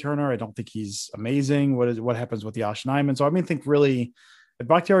like Billy Turner. I don't think he's amazing. What happens with Yosh Nijman? So think really, if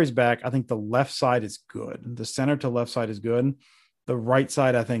Bakhtiari's back, I think the left side is good. The center to left side is good. The right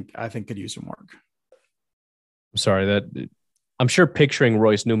side, I think could use some work. I'm sorry that I'm sure picturing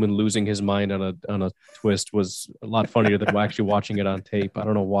Royce Newman losing his mind on a twist was a lot funnier than actually watching it on tape. I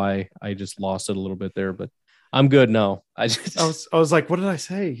don't know why I just lost it a little bit there, but I'm good now. I was like, what did I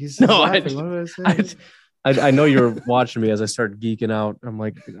say? He's no, laughing. What did I say? I know you're watching me as I start geeking out. I'm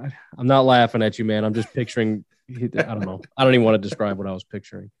like, I'm not laughing at you, man. I'm just picturing. I don't know. I don't even want to describe what I was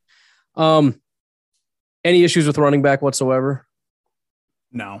picturing. Any issues with running back whatsoever?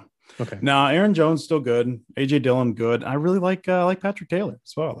 No. Okay. No, Aaron Jones still good. AJ Dillon good. I really like Patrick Taylor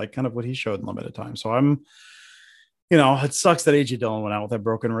as well. Like kind of what he showed in limited time. So I'm, it sucks that AJ Dillon went out with that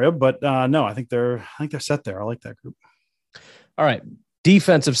broken rib, but no, I think they're set there. I like that group. All right.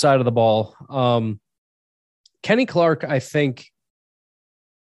 Defensive side of the ball. Kenny Clark, I think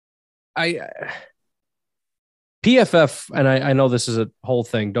PFF, and I know this is a whole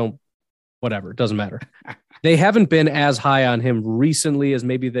thing. Whatever. It doesn't matter. They haven't been as high on him recently as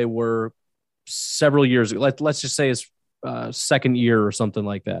maybe they were several years ago. Let's just say his second year or something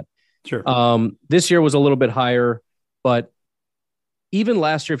like that. Sure. This year was a little bit higher, but even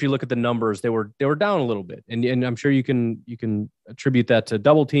last year, if you look at the numbers, they were down a little bit, and I'm sure you can attribute that to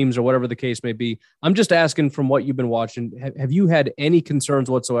double teams or whatever the case may be. I'm just asking from what you've been watching, have you had any concerns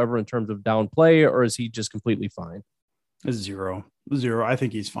whatsoever in terms of down play, or is he just completely fine? Zero. I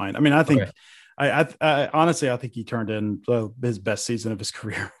think he's fine. I mean, I think. Okay. I honestly, I think he turned in his best season of his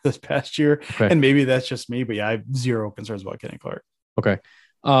career this past year. Okay. And maybe that's just me, but yeah, I have zero concerns about Kenny Clark. Okay.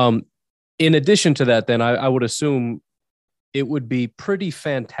 In addition to that, then I would assume it would be pretty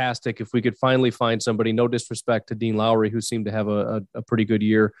fantastic if we could finally find somebody, no disrespect to Dean Lowry, who seemed to have a pretty good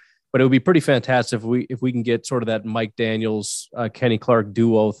year, but it would be pretty fantastic if we can get sort of that Mike Daniels, Kenny Clark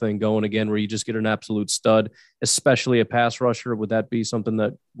duo thing going again, where you just get an absolute stud, especially a pass rusher. Would that be something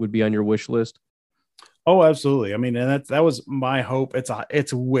that would be on your wish list? Oh, absolutely. I mean, and that was my hope.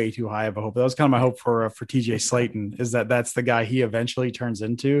 It's way too high of a hope. That was kind of my hope for TJ Slaton, is that's the guy he eventually turns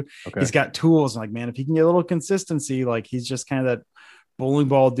into. Okay. He's got tools. And like, man, if he can get a little consistency, like he's just kind of that bowling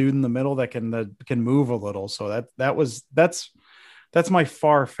ball dude in the middle that can move a little. So that's my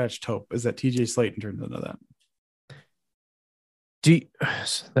far-fetched hope, is that TJ Slaton turns into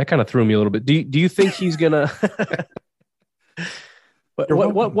that. That kind of threw me a little bit. Do you think he's gonna?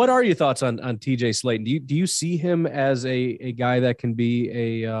 What are your thoughts on TJ Slaton? Do you see him as a guy that can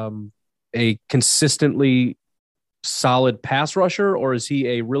be a consistently solid pass rusher, or is he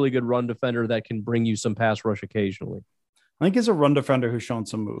a really good run defender that can bring you some pass rush occasionally? I think he's a run defender who's shown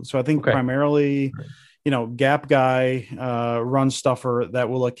some moves. So I think primarily, gap guy, run stuffer that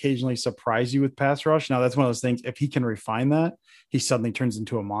will occasionally surprise you with pass rush. Now that's one of those things. If he can refine that, he suddenly turns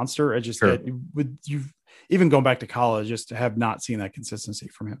into a monster. Even going back to college, just have not seen that consistency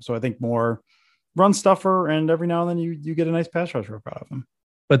from him. So I think more run stuffer, and every now and then you get a nice pass rush out of him.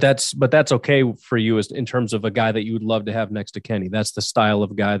 But that's okay for you as in terms of a guy that you would love to have next to Kenny. That's the style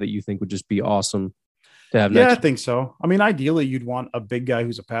of guy that you think would just be awesome to have next. Yeah, I think so. I mean, ideally you'd want a big guy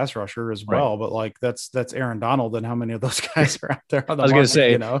who's a pass rusher as well, but like that's Aaron Donald, and how many of those guys are out there on the market, I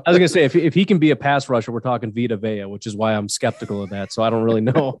was gonna say if he can be a pass rusher, we're talking Vita Vea, which is why I'm skeptical of that. So I don't really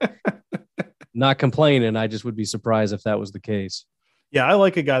know. Not complaining. I just would be surprised if that was the case. Yeah, I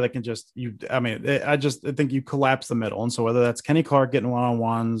like a guy that can I think you collapse the middle. And so whether that's Kenny Clark getting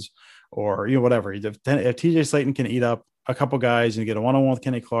one-on-ones or, whatever, if TJ Slaton can eat up a couple guys and get a one-on-one with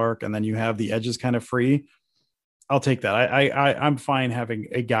Kenny Clark, and then you have the edges kind of free, I'll take that. I'm fine having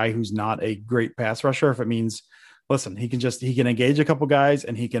a guy who's not a great pass rusher if it means, listen, he can engage a couple guys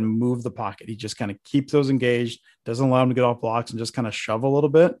and he can move the pocket. He just kind of keeps those engaged, doesn't allow them to get off blocks, and just kind of shove a little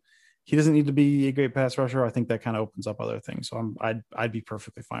bit. He doesn't need to be a great pass rusher. I think that kind of opens up other things. So I'd be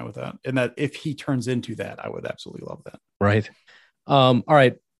perfectly fine with that. And that if he turns into that, I would absolutely love that. Right. All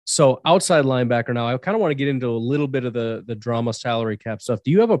right. So outside linebacker now, I kind of want to get into a little bit of the drama salary cap stuff.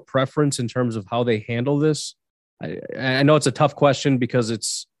 Do you have a preference in terms of how they handle this? I know it's a tough question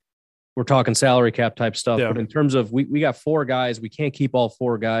because we're talking salary cap type stuff, but in terms of we got 4 guys, we can't keep all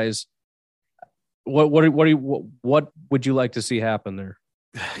 4 guys. What would you like to see happen there?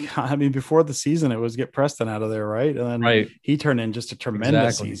 I mean, before the season, it was get Preston out of there, right? And then he turned in just a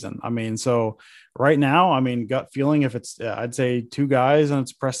tremendous season. I mean, so right now, I mean, gut feeling, if it's, I'd say 2 guys and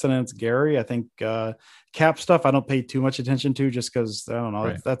it's Preston and it's Gary. I think cap stuff, I don't pay too much attention to, just because I don't know.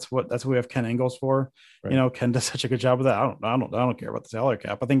 Right. That's what we have Ken Ingalls for. Right. Ken does such a good job with that. I don't care about the salary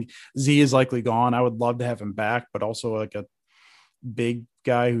cap. I think Z is likely gone. I would love to have him back, but also like a big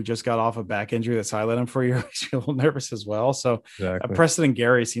guy who just got off a back injury that sidelined him for a year makes me a little nervous as well. So Preston and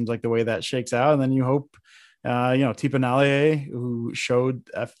Gary seems like the way that shakes out. And then you hope Tipa Nalier, who showed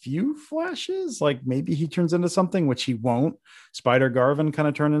a few flashes, like maybe he turns into something, which he won't. Spider Garvin kind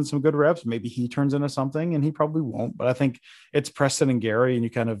of turned in some good reps. Maybe he turns into something, and he probably won't. But I think it's Preston and Gary, and you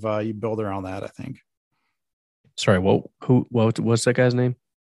kind of you build around that, I think. Sorry, what's that guy's name?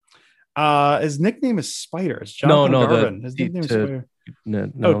 His nickname is Spider. It's Jonathan Garvin. His nickname is Spider. No,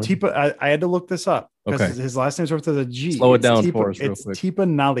 Tipa. I had to look this up because his last name starts with a G. Slow it down for us real it's quick. Tipa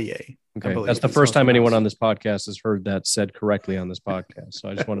Nalier. Okay, that's the first time anyone on this podcast has heard that said correctly on this podcast. So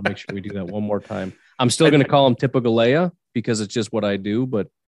I just want to make sure we do that one more time. I'm still going to call him Tipa Galea because it's just what I do. But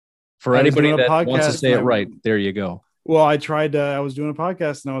for anybody that wants to say it right, there you go. Well, I tried. I was doing a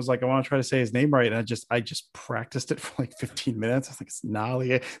podcast and I was like, I want to try to say his name right, and I just practiced it for like 15 minutes. I was like, it's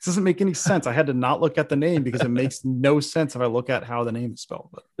Nalier. This doesn't make any sense. I had to not look at the name because it makes no sense if I look at how the name is spelled.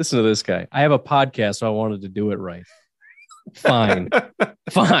 But listen to this guy. I have a podcast, so I wanted to do it right. Fine.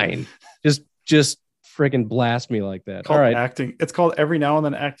 Just freaking blast me like that. All right. Acting. It's called every now and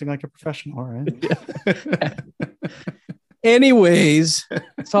then acting like a professional. All right. Anyways,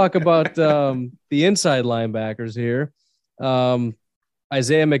 let's talk about the inside linebackers here.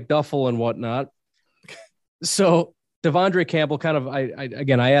 Isaiah McDuffel and whatnot. So Devondre Campbell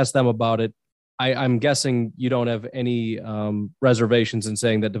I asked them about it. I'm guessing you don't have any reservations in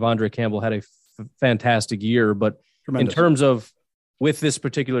saying that Devondre Campbell had a fantastic year, but tremendous. In terms of with this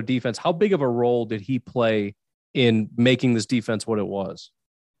particular defense, how big of a role did he play in making this defense what it was?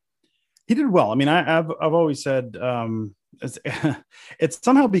 He did well. I mean, I've always said it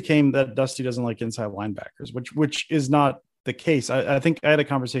somehow became that Dusty doesn't like inside linebackers, which is not the case. I think I had a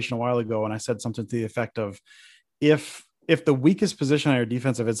conversation a while ago and I said something to the effect of if the weakest position on your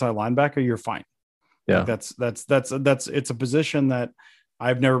defensive inside linebacker, you're fine. Yeah, like that's it's a position that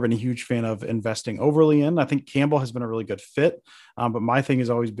I've never been a huge fan of investing overly in. I think Campbell has been a really good fit. But my thing has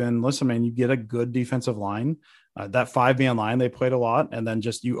always been, listen, man, you get a good defensive line. That 5-man line, they played a lot. And then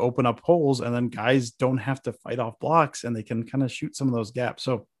just you open up holes and then guys don't have to fight off blocks and they can kind of shoot some of those gaps.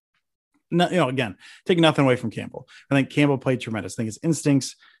 So, again, taking nothing away from Campbell. I think Campbell played tremendous. I think his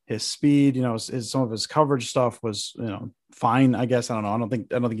instincts, his speed, some of his coverage stuff was, fine, I guess. I don't know. I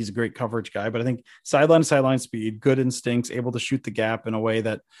don't think he's a great coverage guy, but I think sideline to sideline speed, good instincts, able to shoot the gap in a way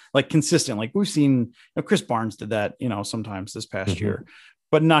that like consistent, like we've seen, Chris Barnes did that, sometimes this past year,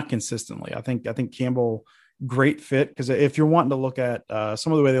 but not consistently. I think Campbell, great fit. Because if you're wanting to look at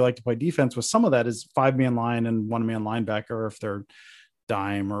some of the way they like to play defense, with some of that is 5-man line and 1-man linebacker, or if they're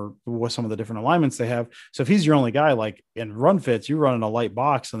dime or what some of the different alignments they have. So if he's your only guy, like in run fits, you run in a light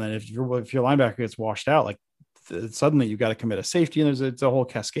box. And then if your linebacker gets washed out, like suddenly you got to commit a safety, and it's a whole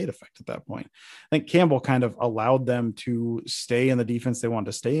cascade effect at that point. I think Campbell kind of allowed them to stay in the defense they wanted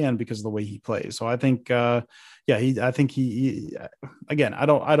to stay in because of the way he plays. So I think, I think he again, I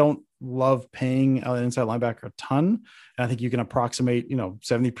don't love paying an inside linebacker a ton. And I think you can approximate,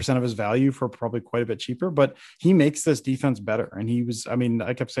 70% of his value for probably quite a bit cheaper, but he makes this defense better. And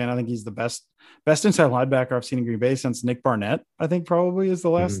I kept saying, I think he's the best inside linebacker I've seen in Green Bay since Nick Barnett. I think probably is the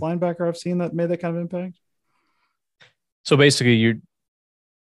last linebacker I've seen that made that kind of impact. So basically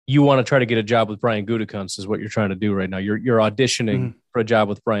you want to try to get a job with Brian Gutekunst is what you're trying to do right now. You're auditioning for a job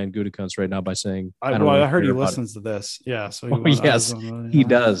with Brian Gutekunst right now by saying, I heard he listens to this. Yeah. So yes, he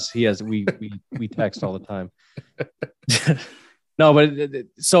does. He has, we text all the time. No, but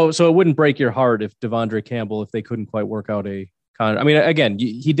so it wouldn't break your heart if Devondre Campbell, if they couldn't quite work out again,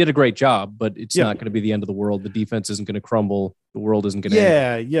 he did a great job, but it's not going to be the end of the world. The defense isn't going to crumble. The world isn't going to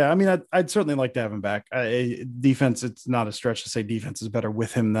end. Yeah. I mean, I'd certainly like to have him back. Defense, it's not a stretch to say defense is better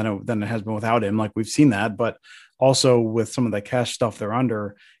with him than it has been without him. Like we've seen that, but also with some of the cash stuff they're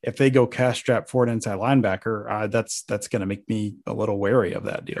under, if they go cash strap for an inside linebacker, that's going to make me a little wary of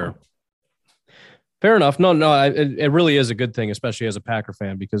that deal. Sure. Fair enough. No, it really is a good thing, especially as a Packer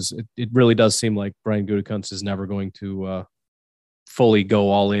fan, because it really does seem like Brian Gutekunst is never going to fully go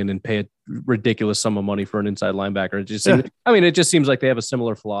all in and pay a ridiculous sum of money for an inside linebacker. It just seems, it just seems like they have a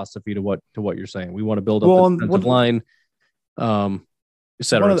similar philosophy to what you're saying. We want to build up the defensive line, et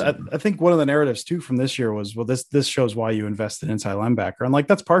cetera. I think one of the narratives too from this year was, this shows why you invest in inside linebacker. And like,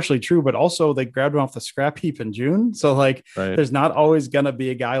 that's partially true, but also they grabbed him off the scrap heap in June. So like, There's not always going to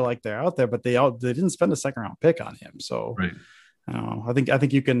be a guy like they're out there, but they didn't spend a second round pick on him. So I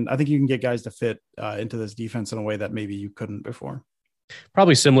think you can get guys to fit into this defense in a way that maybe you couldn't before.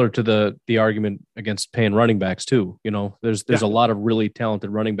 Probably similar to the argument against paying running backs too. There's a lot of really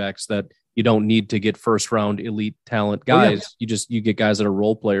talented running backs that you don't need to get first round elite talent guys. You get guys that are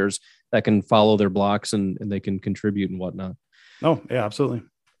role players that can follow their blocks and they can contribute and whatnot. Oh yeah, absolutely.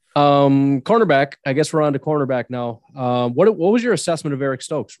 Cornerback. I guess we're on to cornerback now. What was your assessment of Eric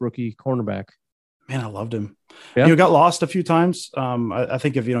Stokes, rookie cornerback? Man, I loved him. Yeah. Got lost a few times. I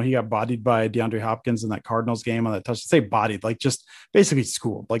think if, he got bodied by DeAndre Hopkins in that Cardinals game on that touch, say bodied, like just basically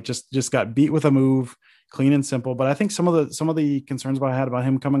schooled, like just got beat with a move, clean and simple. But I think some of the concerns I had about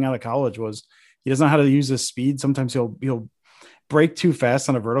him coming out of college was he doesn't know how to use his speed. Sometimes he'll break too fast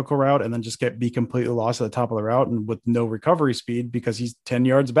on a vertical route and then just be completely lost at the top of the route and with no recovery speed because he's 10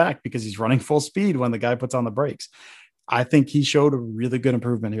 yards back because he's running full speed when the guy puts on the brakes. I think he showed a really good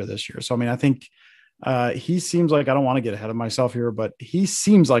improvement here this year. So, I mean, I think he seems like, I don't want to get ahead of myself here, but he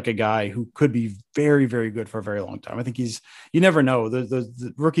seems like a guy who could be very, very good for a very long time. I think you never know.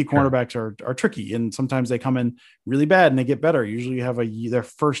 The rookie cornerbacks are tricky, and sometimes they come in really bad and they get better. Usually you have their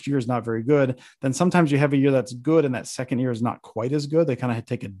first year is not very good. Then sometimes you have a year that's good and that second year is not quite as good. They kind of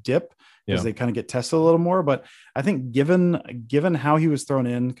take a dip because they kind of get tested a little more. But I think given how he was thrown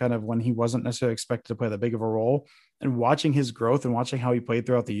in kind of when he wasn't necessarily expected to play that big of a role, and watching his growth and watching how he played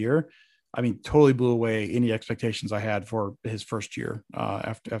throughout the year, I mean, totally blew away any expectations I had for his first year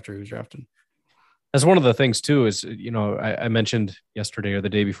after he was drafted. That's one of the things too, is, I mentioned yesterday or the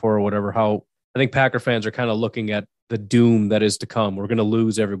day before or whatever, how I think Packer fans are kind of looking at the doom that is to come. We're going to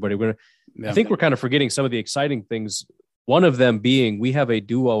lose everybody. I think we're kind of forgetting some of the exciting things. One of them being we have a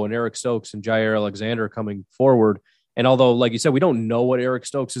duo in Eric Stokes and Jair Alexander coming forward. And although, like you said, we don't know what Eric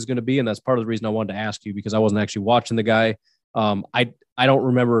Stokes is going to be, and that's part of the reason I wanted to ask you, because I wasn't actually watching the guy. I don't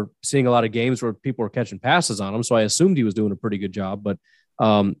remember seeing a lot of games where people were catching passes on him, so I assumed he was doing a pretty good job. But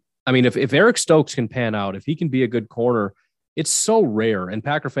I mean, if Eric Stokes can pan out, if he can be a good corner, it's so rare, and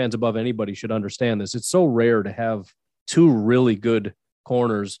Packer fans above anybody should understand this. It's so rare to have two really good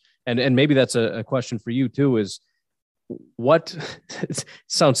corners, and maybe that's a question for you too. Is what it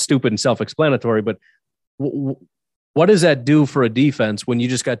sounds stupid and self-explanatory, but what does that do for a defense when you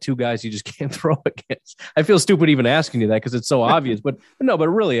just got two guys you just can't throw against? I feel stupid even asking you that because it's so obvious, but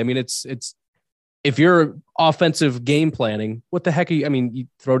really, I mean, it's if you're offensive game planning, what the heck you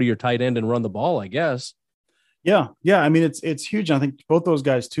throw to your tight end and run the ball, I guess. Yeah. I mean, it's huge. I think both those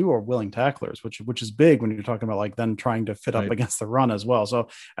guys too are willing tacklers, which is big when you're talking about like then trying to fit up against the run as well. So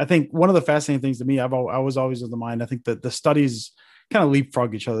I think one of the fascinating things to me, I was always of the mind, I think that the studies kind of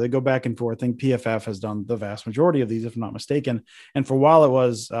leapfrog each other. They go back and forth. I think PFF has done the vast majority of these, if I'm not mistaken. And for a while it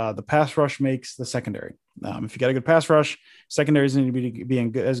was the pass rush makes the secondary. If you got a good pass rush, secondaries need to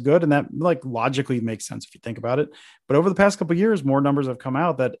be as good. And that like logically makes sense if you think about it. But over the past couple of years, more numbers have come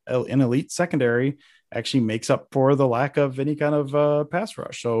out that an elite secondary actually makes up for the lack of any kind of pass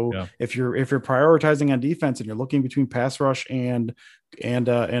rush. So if you're prioritizing on defense and you're looking between pass rush and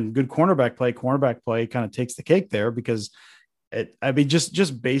good cornerback play kind of takes the cake there, because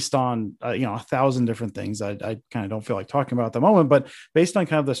just based on, 1,000 different things. I kind of don't feel like talking about at the moment, but based on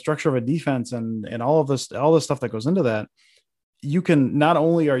kind of the structure of a defense and all the stuff that goes into that, you can, not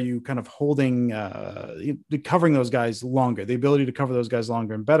only are you kind of holding, covering those guys longer, the ability to cover those guys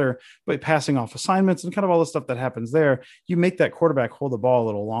longer and better, but passing off assignments and kind of all the stuff that happens there, you make that quarterback hold the ball a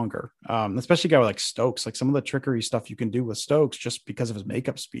little longer. Especially a guy like Stokes, like some of the trickery stuff you can do with Stokes just because of his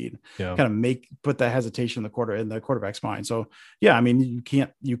makeup speed, kind of put that hesitation in the quarterback's mind. So yeah, I mean,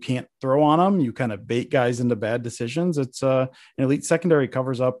 you can't throw on them. You kind of bait guys into bad decisions. It's an elite secondary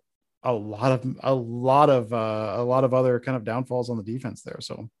covers up a lot of other kind of downfalls on the defense there.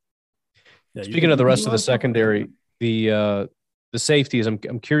 So speaking of the rest of the secondary, the safeties, I'm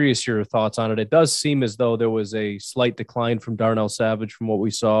curious your thoughts on it. It does seem as though there was a slight decline from Darnell Savage from what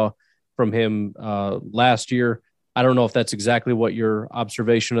we saw from him last year. I don't know if that's exactly what your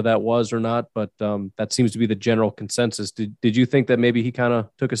observation of that was or not, but that seems to be the general consensus. Did you think that maybe he kind of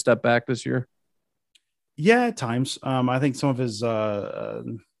took a step back this year? Yeah, at times. I think some of his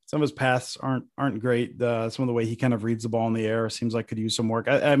paths aren't great. Some of the way he kind of reads the ball in the air seems like could use some work.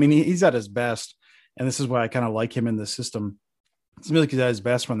 I mean, he's at his best, and this is why I kind of like him in this system. It's really like he's at his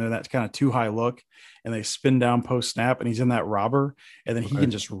best when they're in that kind of too high look and they spin down post snap and he's in that robber, and then he can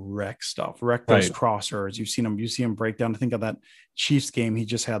just wreck those crossers. You see him break down. I think of that Chiefs game, he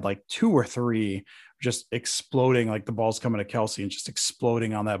just had like 2 or 3 just exploding, like the ball's coming to Kelsey and just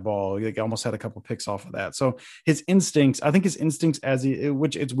exploding on that ball. He almost had a couple picks off of that. So his instincts,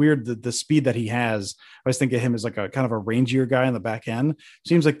 which it's weird, the speed that he has, I always think of him as like a kind of a rangier guy in the back end.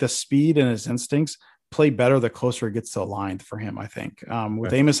 Seems like the speed and his instincts play better the closer it gets to the line for him, I think.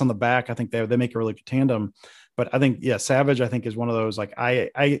 With Amos on the back, I think they make a really good tandem. But I think, Savage, I think, is one of those, like,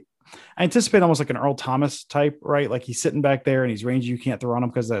 I anticipate almost like an Earl Thomas type, right? Like he's sitting back there and he's rangy. You can't throw on him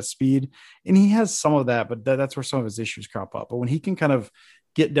because of that speed. And he has some of that, but that's where some of his issues crop up. But when he can kind of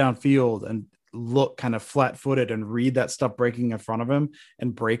get downfield and look kind of flat footed and read that stuff breaking in front of him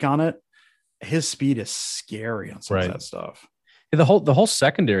and break on it, his speed is scary on some of that stuff. The whole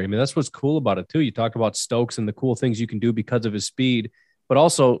secondary. I mean, that's what's cool about it too. You talked about Stokes and the cool things you can do because of his speed, but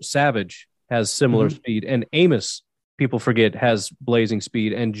also Savage has similar speed, and Amos, people forget, has blazing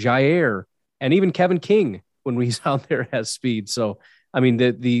speed, and Jair, and even Kevin King when he's out there has speed. So I mean,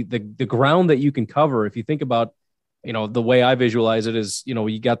 the ground that you can cover, if you think about, the way I visualize it is,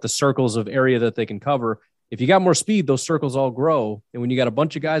 you got the circles of area that they can cover. If you got more speed, those circles all grow, and when you got a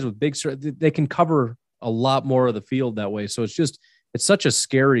bunch of guys with big, they can cover a lot more of the field that way. So it's such a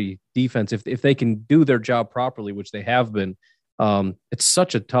scary defense if they can do their job properly, which they have been. It's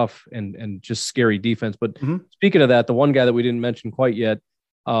such a tough and just scary defense. But speaking of that, the one guy that we didn't mention quite yet,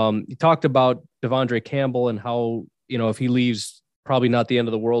 you talked about Devondre Campbell and how, if he leaves, probably not the end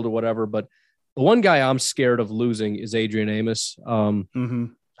of the world or whatever. But the one guy I'm scared of losing is Adrian Amos.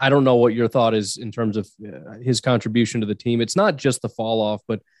 I don't know what your thought is in terms of his contribution to the team. It's not just the fall off,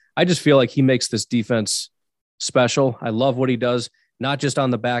 but I just feel like he makes this defense special. I love what he does, not just on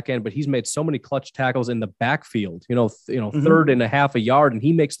the back end, but he's made so many clutch tackles in the backfield, third and a half a yard, and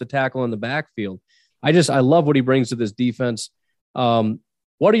he makes the tackle in the backfield. I love what he brings to this defense.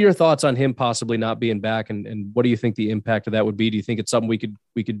 What are your thoughts on him possibly not being back, and what do you think the impact of that would be? Do you think it's something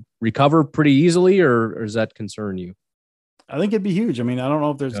we could recover pretty easily, or does that concern you? I think it'd be huge. I mean, I don't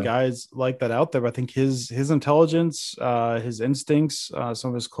know if there's guys like that out there, but I think his intelligence, his instincts,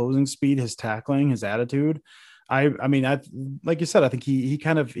 some of his closing speed, his tackling, his attitude. I mean, like you said, I think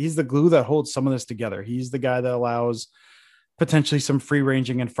he's the glue that holds some of this together. He's the guy that allows potentially some free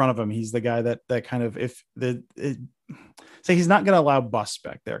ranging in front of him. He's the guy that kind of, say he's not going to allow busts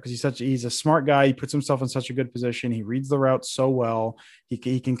back there because he's a smart guy. He puts himself in such a good position. He reads the route so well. He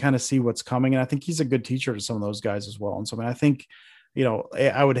can kind of see what's coming. And I think he's a good teacher to some of those guys as well. And so, I mean, I think,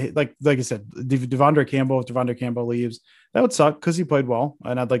 I would like I said, Devondre Campbell, if Devondre Campbell leaves, that would suck because he played well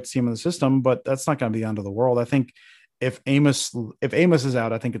and I'd like to see him in the system, but that's not going to be the end of the world. I think if Amos is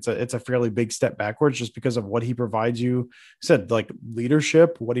out, I think it's a fairly big step backwards just because of what he provides you. I said, like,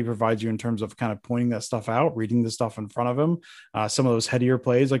 leadership, what he provides you in terms of kind of pointing that stuff out, reading the stuff in front of him. Some of those headier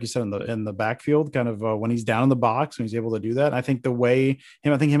plays, like you said, in the backfield, kind of when he's down in the box, when he's able to do that. And I think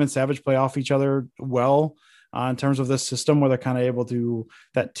him and Savage play off each other well. In terms of this system where they're kind of able to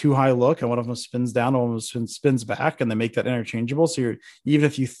that too high look and one of them spins down, one of them spins back, and they make that interchangeable. So even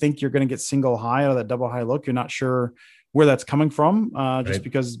if you think you're going to get single high out of that double high look, you're not sure where that's coming from, just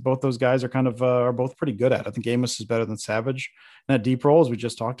because both those guys are kind of are both pretty good at it. I think Amos is better than Savage in that deep role, as we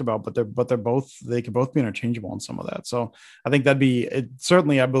just talked about, but they could both be interchangeable in some of that. So I think that'd be it.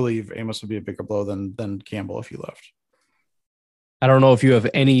 Certainly, I believe Amos would be a bigger blow than Campbell if he left. I don't know if you have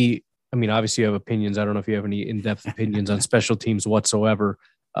any. I mean, obviously you have opinions. I don't know if you have any in-depth opinions on special teams whatsoever.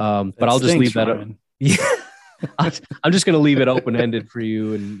 But I'll just leave that up. Yeah. I'm just going to leave it open-ended for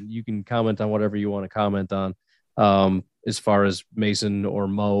you, and you can comment on whatever you want to comment on. As far as Mason or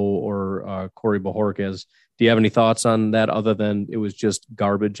Mo or Corey Bojorquez, do you have any thoughts on that other than it was just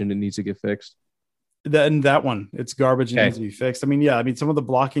garbage and it needs to get fixed? That one, it's garbage and needs to be fixed. I mean, some of the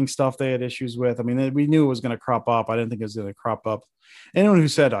blocking stuff they had issues with. I mean, we knew it was going to crop up. I didn't think it was going to crop up. Anyone who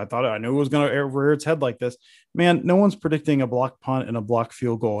said, I knew it was going to rear its head like this, man, no one's predicting a block punt and a block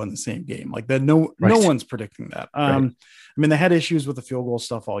field goal in the same game. Like that, no one's predicting that. I mean, they had issues with the field goal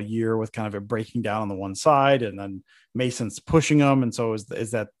stuff all year with kind of it breaking down on the one side and then Mason's pushing them. And so is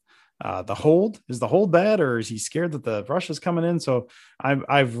that the hold? Is the hold bad, or is he scared that the rush is coming in? So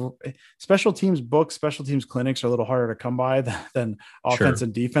I've special teams clinics are a little harder to come by than offense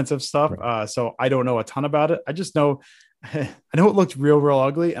and defensive stuff. So I don't know a ton about it. I just know I know it looked real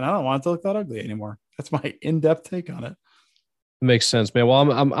ugly, and I don't want it to look that ugly anymore. That's my in-depth take on it. Makes sense, man.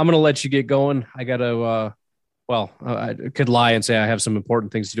 Well, I'm going to let you get going. I got to, I could lie and say I have some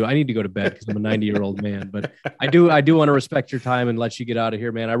important things to do. I need to go to bed because I'm a 90-year-old man, but I do want to respect your time and let you get out of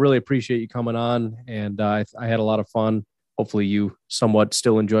here, man. I really appreciate you coming on, and I had a lot of fun. Hopefully you somewhat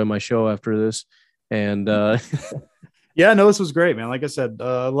still enjoy my show after this. And yeah, no, this was great, man. Like I said,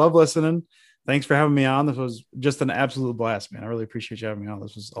 love listening. Thanks for having me on. This was just an absolute blast, man. I really appreciate you having me on.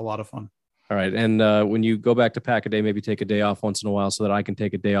 This was a lot of fun. All right. And when you go back to Pack-A-Day, maybe take a day off once in a while so that I can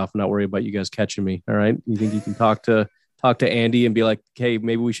take a day off and not worry about you guys catching me. All right. You think you can talk to Andy and be like, hey,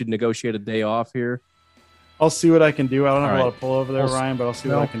 maybe we should negotiate a day off here? I'll see what I can do. I don't have a lot of pull over there, Ryan, but I'll see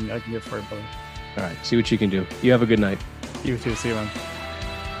what I can get for you, brother. All right. See what you can do. You have a good night. You too. See you, man.